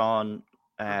Sam and Sean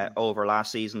over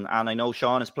last season, and I know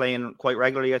Sean is playing quite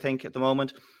regularly, I think, at the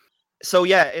moment. So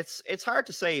yeah, it's hard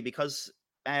to say, because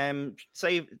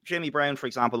say Jimmy Brown, for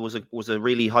example, was a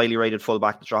really highly rated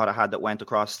fullback that Drogheda had that went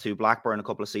across to Blackburn a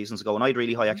couple of seasons ago, and I had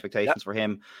really high expectations for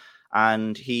him.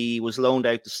 And he was loaned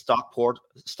out to Stockport,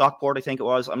 I think it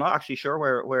was. I'm not actually sure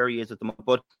where he is at the moment.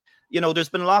 But, there's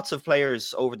been lots of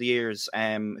players over the years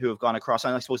who have gone across.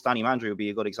 And I suppose Danny Mandry would be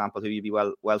a good example, who you'd be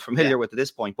well familiar with at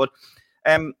this point. But,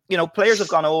 players have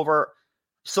gone over,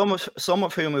 some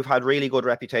of whom have had really good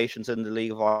reputations in the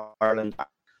League of Ireland.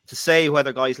 To say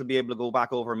whether guys will be able to go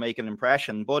back over and make an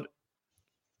impression. But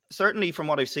certainly from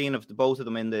what I've seen of both of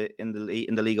them in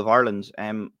the League of Ireland,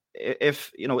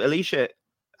 if, Alicia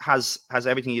has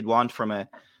everything you'd want from a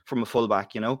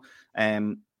fullback,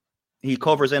 he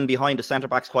covers in behind the centre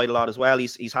backs quite a lot as well.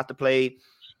 He's had to play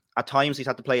at times. He's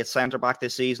had to play at centre back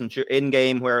this season in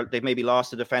game where they've maybe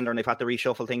lost a defender and they've had to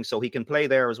reshuffle things. So he can play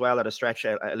there as well at a stretch.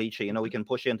 Alicia, he can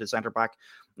push into centre back,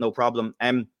 no problem.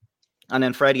 And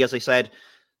then Freddie, as I said,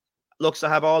 looks to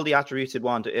have all the attributes he'd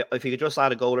want. If he could just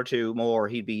add a goal or two more,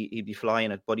 he'd be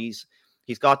flying it. But he's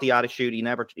got the attitude. He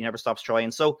never stops trying.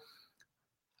 So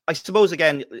I suppose,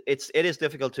 again, it is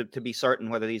difficult to be certain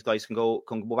whether these guys can go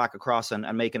back across and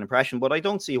make an impression, but I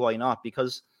don't see why not,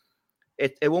 because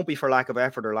it won't be for lack of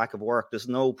effort or lack of work. There's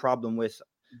no problem with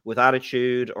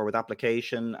attitude or with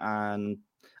application, and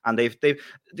they've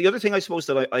the other thing I suppose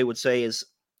that I would say is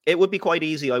it would be quite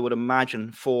easy, I would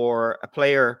imagine, for a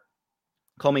player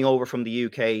coming over from the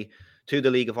UK to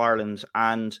the League of Ireland,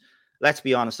 and let's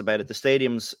be honest about it, the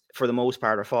stadiums for the most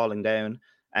part are falling down.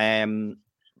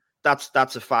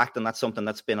 That's a fact, and that's something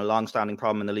that's been a long-standing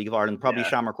problem in the League of Ireland. Probably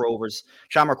Shamrock Rovers.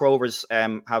 Shamrock Rovers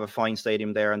have a fine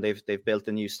stadium there, and they've built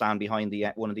a new stand behind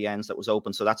one of the ends that was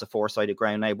open, so that's a 4-sided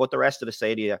ground now. But the rest of the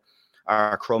stadia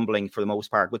are crumbling for the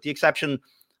most part, with the exception.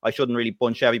 I shouldn't really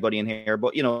bunch everybody in here,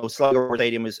 but Sligo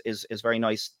Stadium is very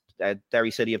nice.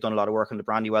 Derry City have done a lot of work on the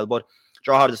Brandywell, but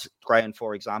Drogheda's ground,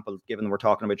 for example, given we're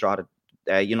talking about Drogheda,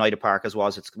 United Park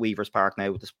it's Weavers Park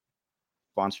now with the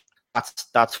sponsor.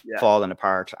 That's falling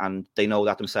apart, and they know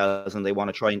that themselves, and they want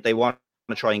to try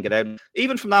and get out.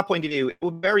 Even from that point of view, it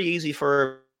would be very easy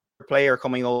for a player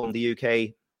coming over from the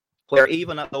UK where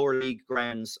even at lower league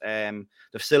grounds, the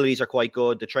facilities are quite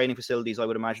good. The training facilities, I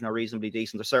would imagine, are reasonably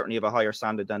decent. They're certainly of a higher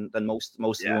standard than most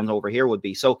of the ones over here would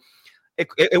be. So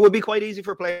it would be quite easy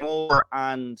for players over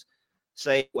and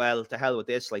say, well, to hell with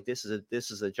this. Like, this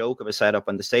is a joke of a setup,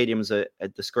 and the stadium's a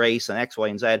disgrace, and X, Y,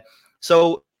 and Z.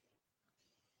 So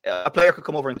a player could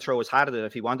come over and throw his hat at it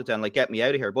if he wanted to, and like, get me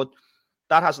out of here. But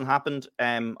that hasn't happened.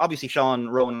 Obviously, Sean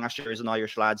Rowan last year is an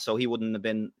Irish lad, so he wouldn't have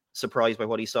been surprised by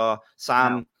what he saw.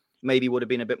 Sam maybe would have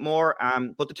been a bit more.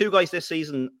 But the two guys this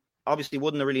season obviously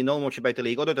wouldn't have really known much about the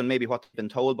league other than maybe what they've been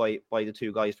told by the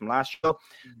two guys from last year. So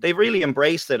they've really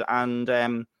embraced it, and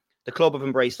the club have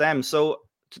embraced them. So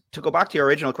to go back to your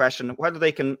original question, whether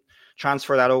they can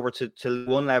transfer that over to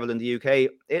one level in the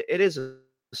UK, it is a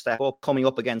step up, coming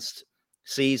up against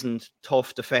seasoned,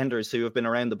 tough defenders who have been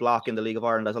around the block in the League of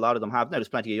Ireland, as a lot of them have. Now, there's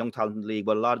plenty of young talent in the league,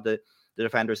 but a lot of the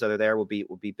defenders that are there would be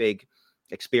big,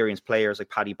 experienced players, like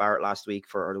Paddy Barrett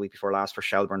or the week before last for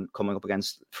Shelbourne, coming up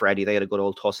against Freddie. They had a good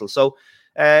old tussle. So,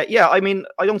 I mean,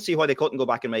 I don't see why they couldn't go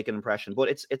back and make an impression. But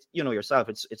it's you know yourself,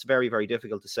 it's very, very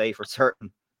difficult to say for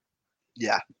certain.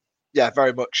 Yeah,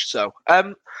 very much so.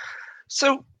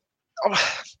 So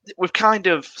we've kind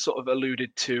of sort of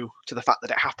alluded to the fact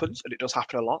that it happens, and it does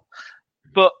happen a lot.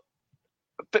 But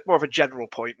a bit more of a general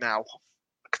point now,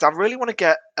 because I really want to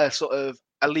get a sort of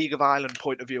a League of Ireland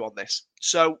point of view on this.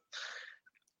 So,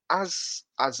 as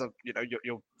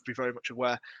you'll be very much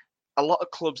aware, a lot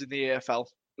of clubs in the EFL,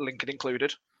 Lincoln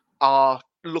included, are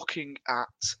looking at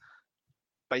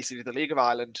basically the League of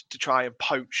Ireland to try and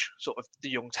poach sort of the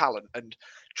young talent and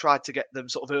try to get them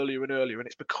sort of earlier and earlier. And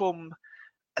it's become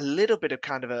a little bit of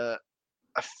kind of a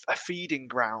feeding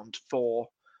ground for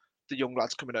the young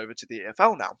lads coming over to the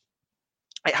EFL now.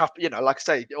 Like I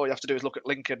say, all you have to do is look at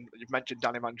Lincoln. You've mentioned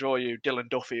Danny Mandroyu, Dylan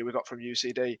Duffy, who we got from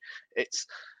UCD.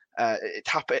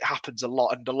 It happens a lot,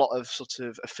 and a lot of sort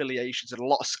of affiliations and a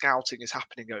lot of scouting is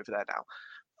happening over there now.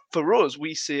 For us,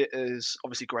 we see it as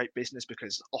obviously great business,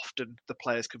 because often the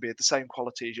players can be of the same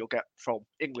quality as you'll get from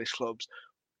English clubs,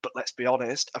 but let's be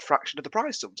honest, a fraction of the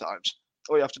price sometimes.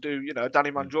 All you have to do,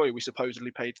 Danny Mandroyu, we supposedly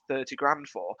paid 30 grand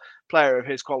for. Player of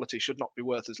his quality should not be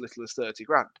worth as little as 30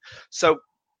 grand. So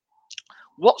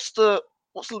what's the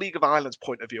League of Ireland's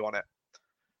point of view on it?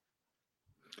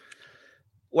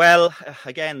 Well,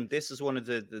 again, this is one of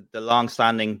the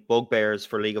long-standing bugbears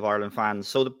for League of Ireland fans.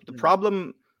 So the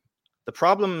problem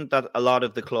that a lot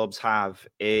of the clubs have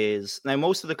is, now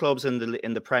most of the clubs in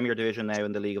the Premier Division now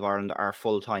in the League of Ireland are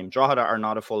full-time. Drogheda are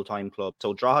not a full-time club.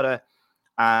 So Drogheda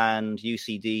and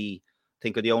UCD, I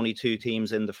think, are the only two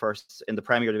teams in the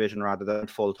Premier Division rather than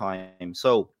full-time.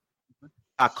 So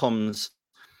that comes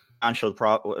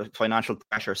financial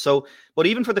pressure. So, but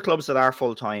even for the clubs that are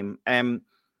full-time,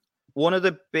 one of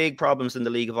the big problems in the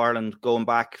League of Ireland going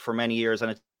back for many years, and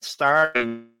it's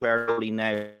starting very early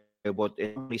now, but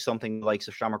it's only something like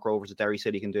the Shamrock Rovers at Derry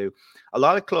City can do. A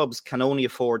lot of clubs can only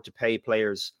afford to pay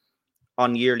players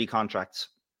on yearly contracts,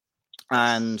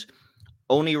 and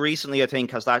only recently, I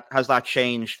think, has that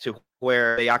changed to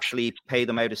where they actually pay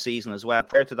them out a season as well.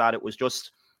 Prior to that, it was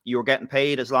just you were getting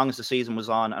paid as long as the season was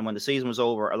on, and when the season was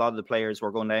over, a lot of the players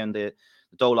were going down the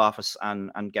dole office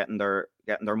and getting their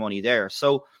money there.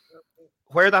 So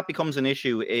where that becomes an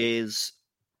issue is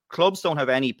clubs don't have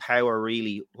any power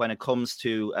really when it comes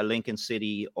to a Lincoln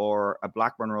City or a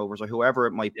Blackburn Rovers or whoever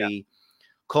it might be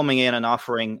coming in and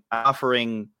offering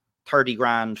 30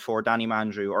 grand for Danny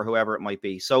Mandroyu or whoever it might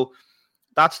be. So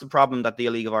that's the problem that the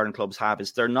League of Ireland clubs have,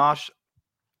 is they're not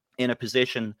in a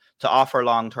position to offer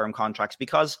long-term contracts,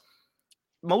 because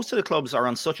most of the clubs are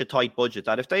on such a tight budget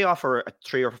that if they offer a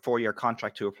 3 or 4 year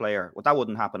contract to a player, well, that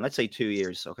wouldn't happen. Let's say 2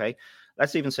 years, okay?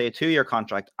 Let's even say a 2 year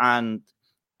contract, and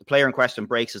the player in question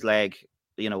breaks his leg,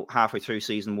 halfway through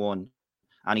season one,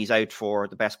 and he's out for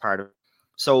the best part of it.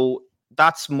 So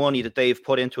that's money that they've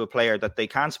put into a player that they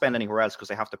can't spend anywhere else because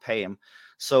they have to pay him.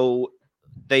 So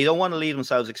they don't want to leave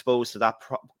themselves exposed to that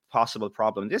possible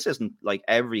problem. This isn't like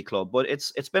every club, but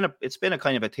it's been a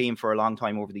kind of a theme for a long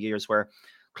time over the years, where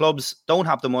clubs don't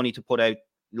have the money to put out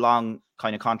long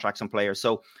kind of contracts on players.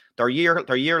 So they're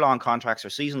year-long contracts or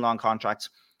season-long contracts,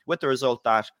 with the result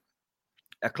that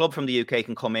a club from the UK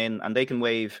can come in and they can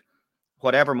waive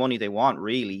whatever money they want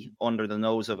really under the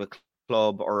nose of a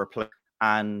club or a player,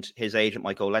 and his agent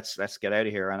might go, let's get out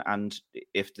of here. And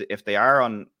if they are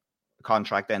on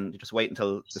contract, then just wait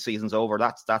until the season's over.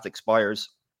 That expires,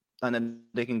 and then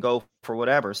they can go for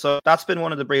whatever. So that's been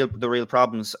one of the real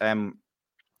problems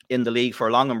in the league for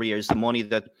a long number of years. The money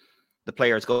that the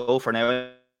players go for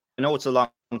now. I know it's a long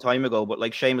time ago, but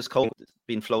like Seamus Cole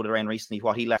been floated around recently,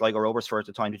 what he left Sligo Rovers for at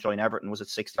the time to join Everton, was it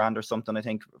 6 grand or something, I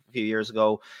think, a few years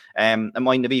ago. It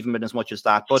mightn't have even been as much as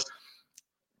that. But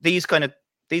these kind of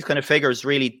figures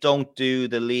really don't do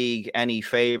the league any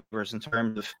favors in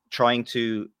terms of trying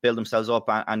to build themselves up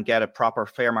and get a proper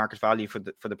fair market value for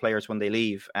the players when they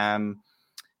leave. And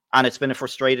it's been a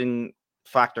frustrating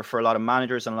factor for a lot of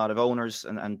managers and a lot of owners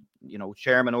and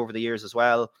chairmen over the years as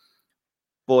well.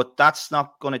 But that's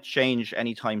not going to change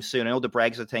anytime soon. I know the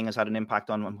Brexit thing has had an impact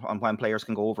on when players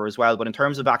can go over as well. But in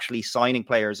terms of actually signing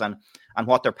players and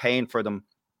what they're paying for them,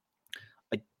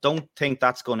 I don't think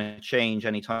that's going to change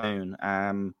anytime.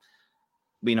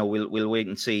 We'll wait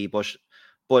and see. But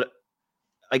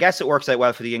I guess it works out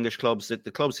well for the English clubs. The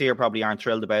clubs here probably aren't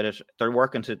thrilled about it. They're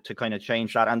working to kind of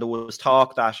change that. And there was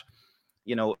talk that,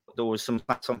 there was some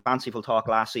fanciful talk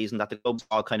last season that the clubs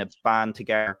all kind of band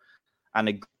together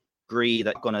and agree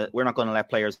that we're not going to let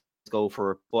players go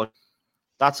for it. But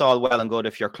that's all well and good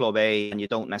if you're club A and you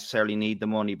don't necessarily need the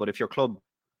money. But if you're club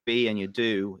B and you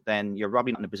do, then you're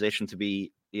probably not in a position to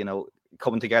be,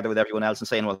 coming together with everyone else and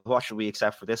saying, well, what should we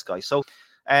accept for this guy? So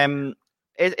I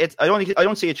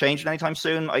don't see it changing anytime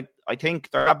soon. I think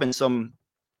there have been some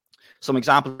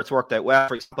examples where it's worked out well.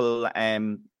 For example,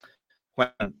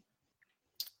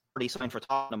 when he signed for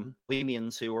Tottenham,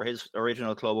 Bohemians, who were his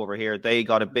original club over here, they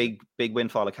got a big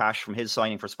windfall of cash from his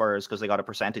signing for Spurs because they got a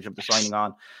percentage of the signing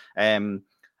on. And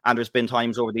there's been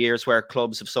times over the years where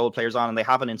clubs have sold players on and they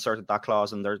haven't inserted that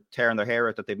clause and they're tearing their hair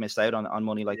out that they've missed out on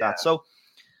money like that. So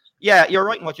yeah, you're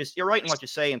right in what you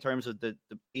say in terms of the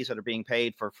fees that are being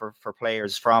paid for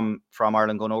players from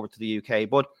Ireland going over to the UK.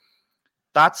 But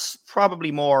that's probably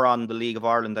more on the League of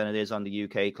Ireland than it is on the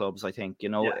UK clubs, I think.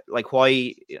 Like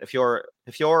why if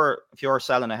you're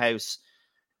selling a house,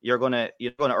 or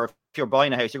if you're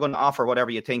buying a house, you're going to offer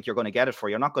whatever you think you're going to get it for.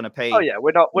 You're not going to pay. Oh yeah,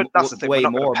 that's the thing. Way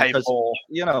we're not more pay because more.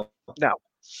 No.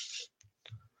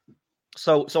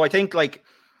 So I think like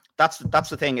that's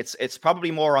the thing. It's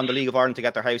probably more on the League of Ireland to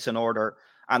get their house in order,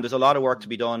 and there's a lot of work to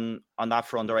be done on that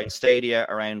front around stadia,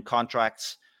 around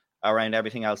contracts, around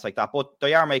everything else like that. But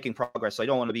they are making progress. I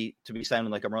don't want to be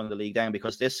sounding like I'm running the league down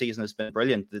because this season has been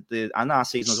brilliant. And last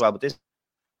season as well. But this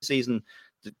season,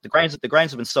 the grounds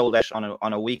have been sold out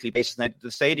on a weekly basis. Now the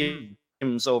stadiums,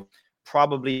 so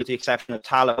probably with the exception of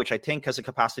Tala, which I think has a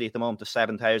capacity at the moment of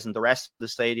 7,000, the rest of the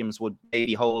stadiums would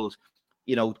maybe hold,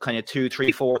 kind of 2,000,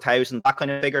 3,000, 4,000, that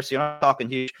kind of figure. So you're not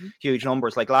talking huge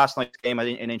numbers. Like last night's game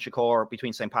in Inchicore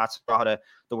between St. Pat's and Drogheda,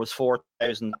 there was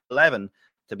 4,011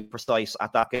 to be precise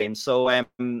at that game. So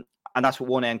and that's what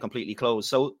one end completely closed.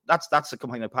 So that's a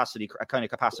kind of capacity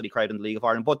crowd in the League of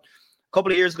Ireland. But a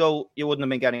couple of years ago, you wouldn't have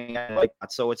been getting anything like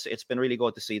that. So it's been really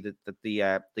good to see that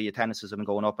the attendances have been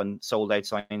going up and sold out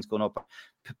signings going up.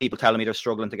 People telling me they're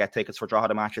struggling to get tickets for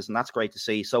Drogheda matches, and that's great to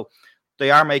see. So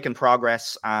they are making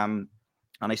progress. And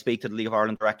I speak to the League of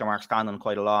Ireland director Mark Scanlon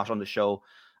quite a lot on the show,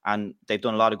 and they've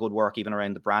done a lot of good work even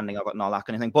around the branding of it and all that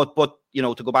kind of thing. But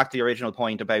to go back to the original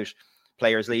point about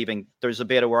players leaving, there's a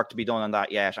bit of work to be done on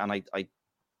that yet, and I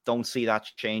don't see that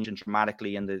changing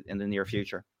dramatically in the near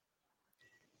future.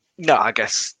 No, I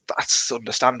guess that's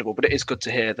understandable, but it is good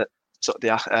to hear that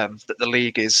that the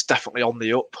league is definitely on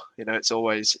the up. It's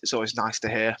always nice to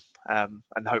hear,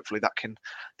 and hopefully that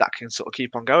can sort of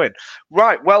keep on going.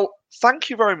 Right. Well, thank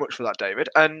you very much for that, David,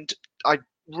 and I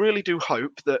really do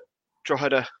hope that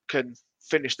Drogheda can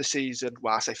finish the season.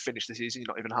 Well, I say finish the season,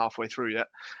 you're not even halfway through yet,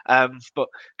 but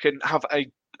can have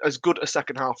as good a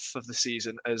second half of the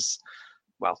season as,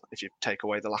 well, if you take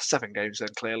away the last 7 games, then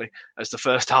clearly as the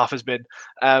first half has been.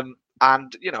 And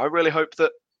I really hope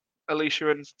that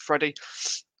Alicia and Freddie,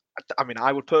 I mean,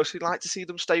 I would personally like to see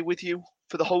them stay with you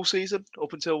for the whole season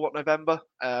up until November.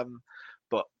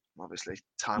 But obviously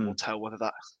time will tell whether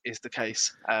that is the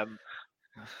case.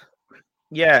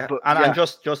 Yeah, and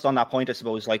just on that point, I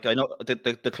suppose, like I know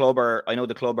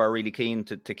the club are really keen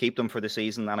to keep them for the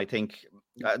season, and I think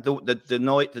the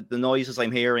noises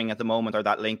I'm hearing at the moment are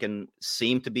that Lincoln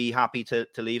seem to be happy to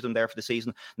leave them there for the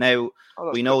season. Now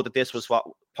we know that this was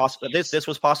this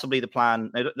was possibly the plan.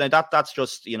 Now that's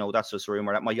just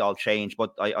rumor. That might all change,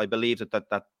 but I believe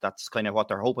that's kind of what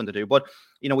they're hoping to do. But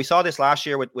we saw this last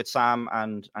year with Sam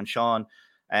and Sean.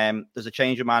 There's a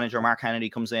change of manager. Mark Kennedy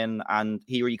comes in and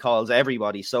he recalls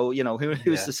everybody. So,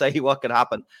 who's to say what could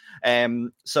happen?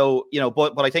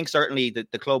 But I think certainly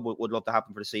the club would love to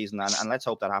happen for the season, and let's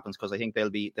hope that happens, because I think they'll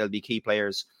be key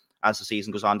players as the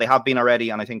season goes on. They have been already,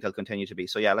 and I think they'll continue to be.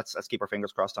 So yeah, let's keep our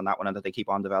fingers crossed on that one, and that they keep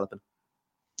on developing.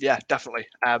 Yeah, definitely.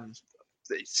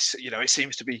 It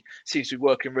seems to be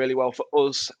working really well for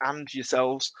us and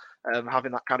yourselves,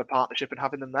 having that kind of partnership and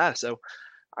having them there. So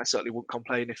I certainly wouldn't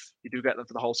complain if you do get them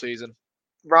for the whole season.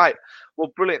 Right.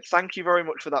 Well, brilliant. Thank you very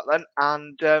much for that then.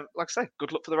 And like I say,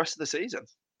 good luck for the rest of the season.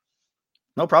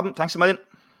 No problem. Thanks a million.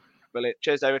 Brilliant.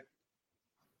 Cheers, David.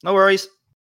 No worries.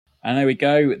 And there we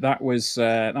go. That was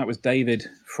David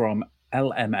from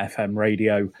LMFM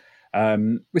Radio,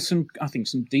 with some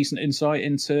decent insight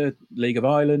into League of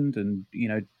Ireland and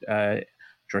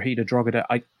Drogheda.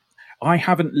 I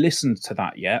haven't listened to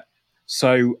that yet,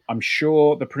 so I'm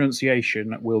sure the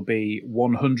pronunciation will be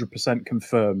 100%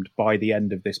 confirmed by the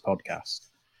end of this podcast.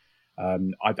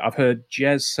 I've heard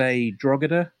Jez say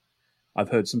Drogheda. I've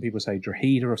heard some people say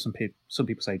Drogheda, or some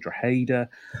people say Drogheda.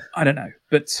 I don't know,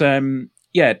 but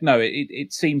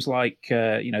it seems like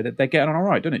they're getting on all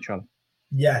right, doesn't it, Charlie?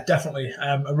 Yeah, definitely.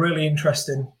 A really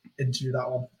interesting interview, that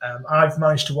one. I've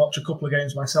managed to watch a couple of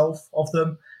games myself of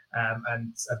them,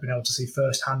 and I've been able to see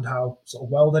firsthand how sort of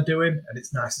well they're doing, and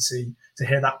it's nice to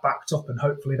hear that backed up, and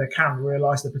hopefully they can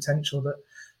realise the potential that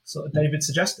sort of David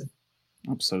suggested.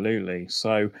 Absolutely.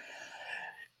 So,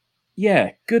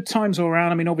 yeah, good times all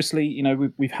around. I mean, obviously,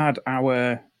 we've had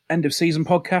our end of season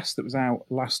podcast that was out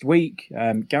last week.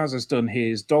 Gaz has done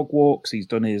his dog walks. He's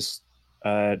done his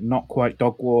not quite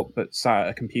dog walk, but sat at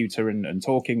a computer and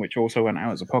talking, which also went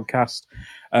out as a podcast.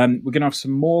 We're going to have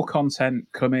some more content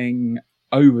coming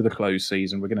over the close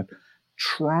season. We're going to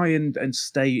try and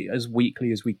stay as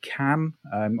weekly as we can.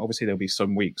 Obviously, there'll be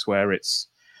some weeks where it's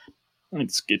going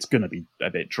to be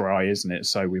a bit dry, isn't it?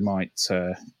 So we might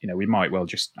well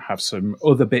just have some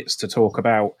other bits to talk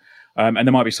about. And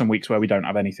there might be some weeks where we don't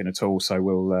have anything at all. So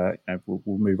we'll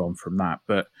move on from that.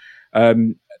 But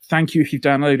thank you if you've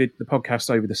downloaded the podcast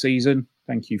over the season.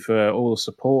 Thank you for all the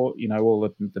support, all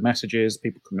of the messages,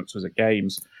 people coming up to us at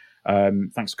games.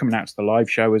 Thanks for coming out to the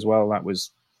live show as well. That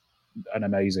was an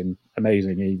amazing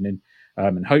evening.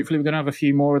 And hopefully we're going to have a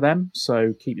few more of them.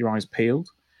 So keep your eyes peeled.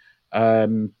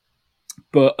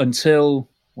 But until,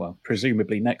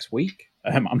 presumably next week.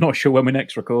 I'm not sure when we're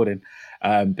next recording.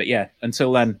 But yeah,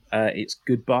 until then, it's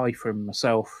goodbye from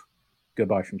myself,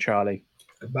 goodbye from Charlie.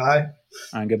 Goodbye.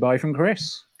 And goodbye from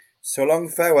Chris. So long,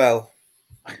 farewell.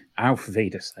 Auf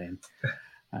Wiedersehen.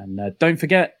 And don't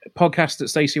forget, podcast at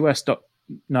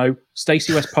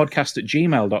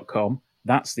stacywestpodcast@gmail.com.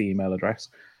 That's the email address.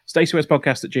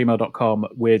 stacywestpodcast@gmail.com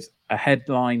with a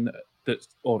headline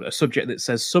or a subject that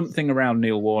says something around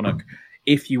Neil Warnock.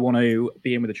 If you want to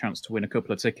be in with a chance to win a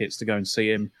couple of tickets to go and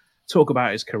see him, talk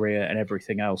about his career and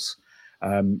everything else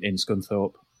in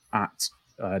Scunthorpe at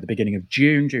the beginning of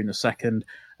June the 2nd.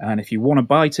 And if you want to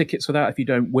buy tickets for that, if you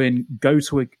don't win, go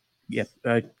to a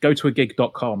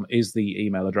gig.com is the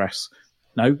email address.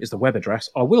 No, it's the web address.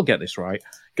 I will get this right.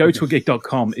 Go to a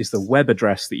gig.com is the web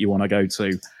address that you want to go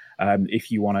to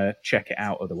if you want to check it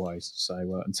out otherwise.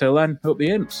 So until then, hope the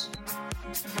imps.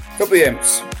 Hope the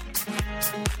imps.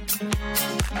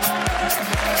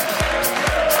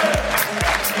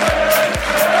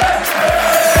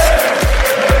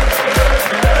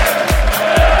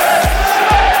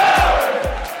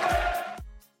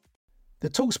 The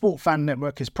TalkSport Fan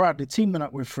Network is proudly teaming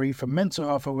up with Free for Mental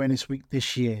Health Awareness Week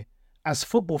this year. As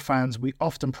football fans, we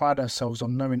often pride ourselves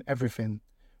on knowing everything,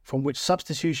 from which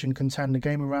substitution can turn the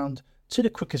game around to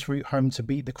the quickest route home to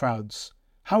beat the crowds.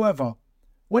 However,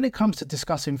 when it comes to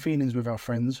discussing feelings with our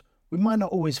friends, we might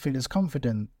not always feel as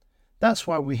confident. That's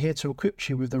why we're here to equip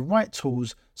you with the right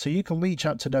tools so you can reach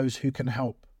out to those who can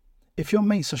help. If your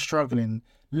mates are struggling,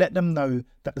 let them know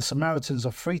that the Samaritans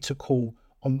are free to call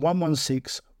on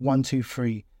 116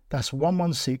 123. That's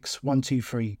 116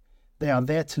 123. They are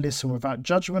there to listen without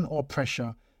judgment or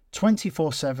pressure,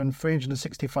 24/7,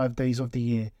 365 days of the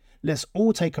year. Let's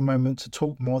all take a moment to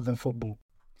talk more than football.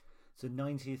 It's the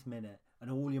 90th minute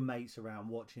and all your mates around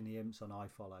watching the imps on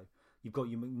iFollow. You've got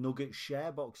your McNugget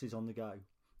share boxes on the go.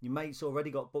 Your mate's already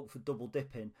got booked for double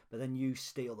dipping, but then you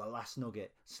steal the last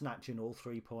nugget, snatching all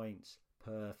 3 points.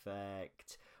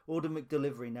 Perfect. Order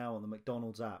McDelivery now on the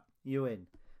McDonald's app. You in?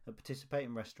 At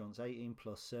participating restaurants, 18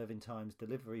 plus, serving times,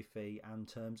 delivery fee and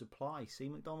terms apply. See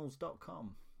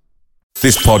mcdonalds.com.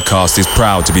 This podcast is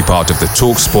proud to be part of the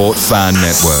TalkSport Fan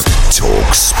Network.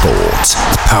 TalkSport.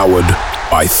 Powered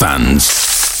by fans.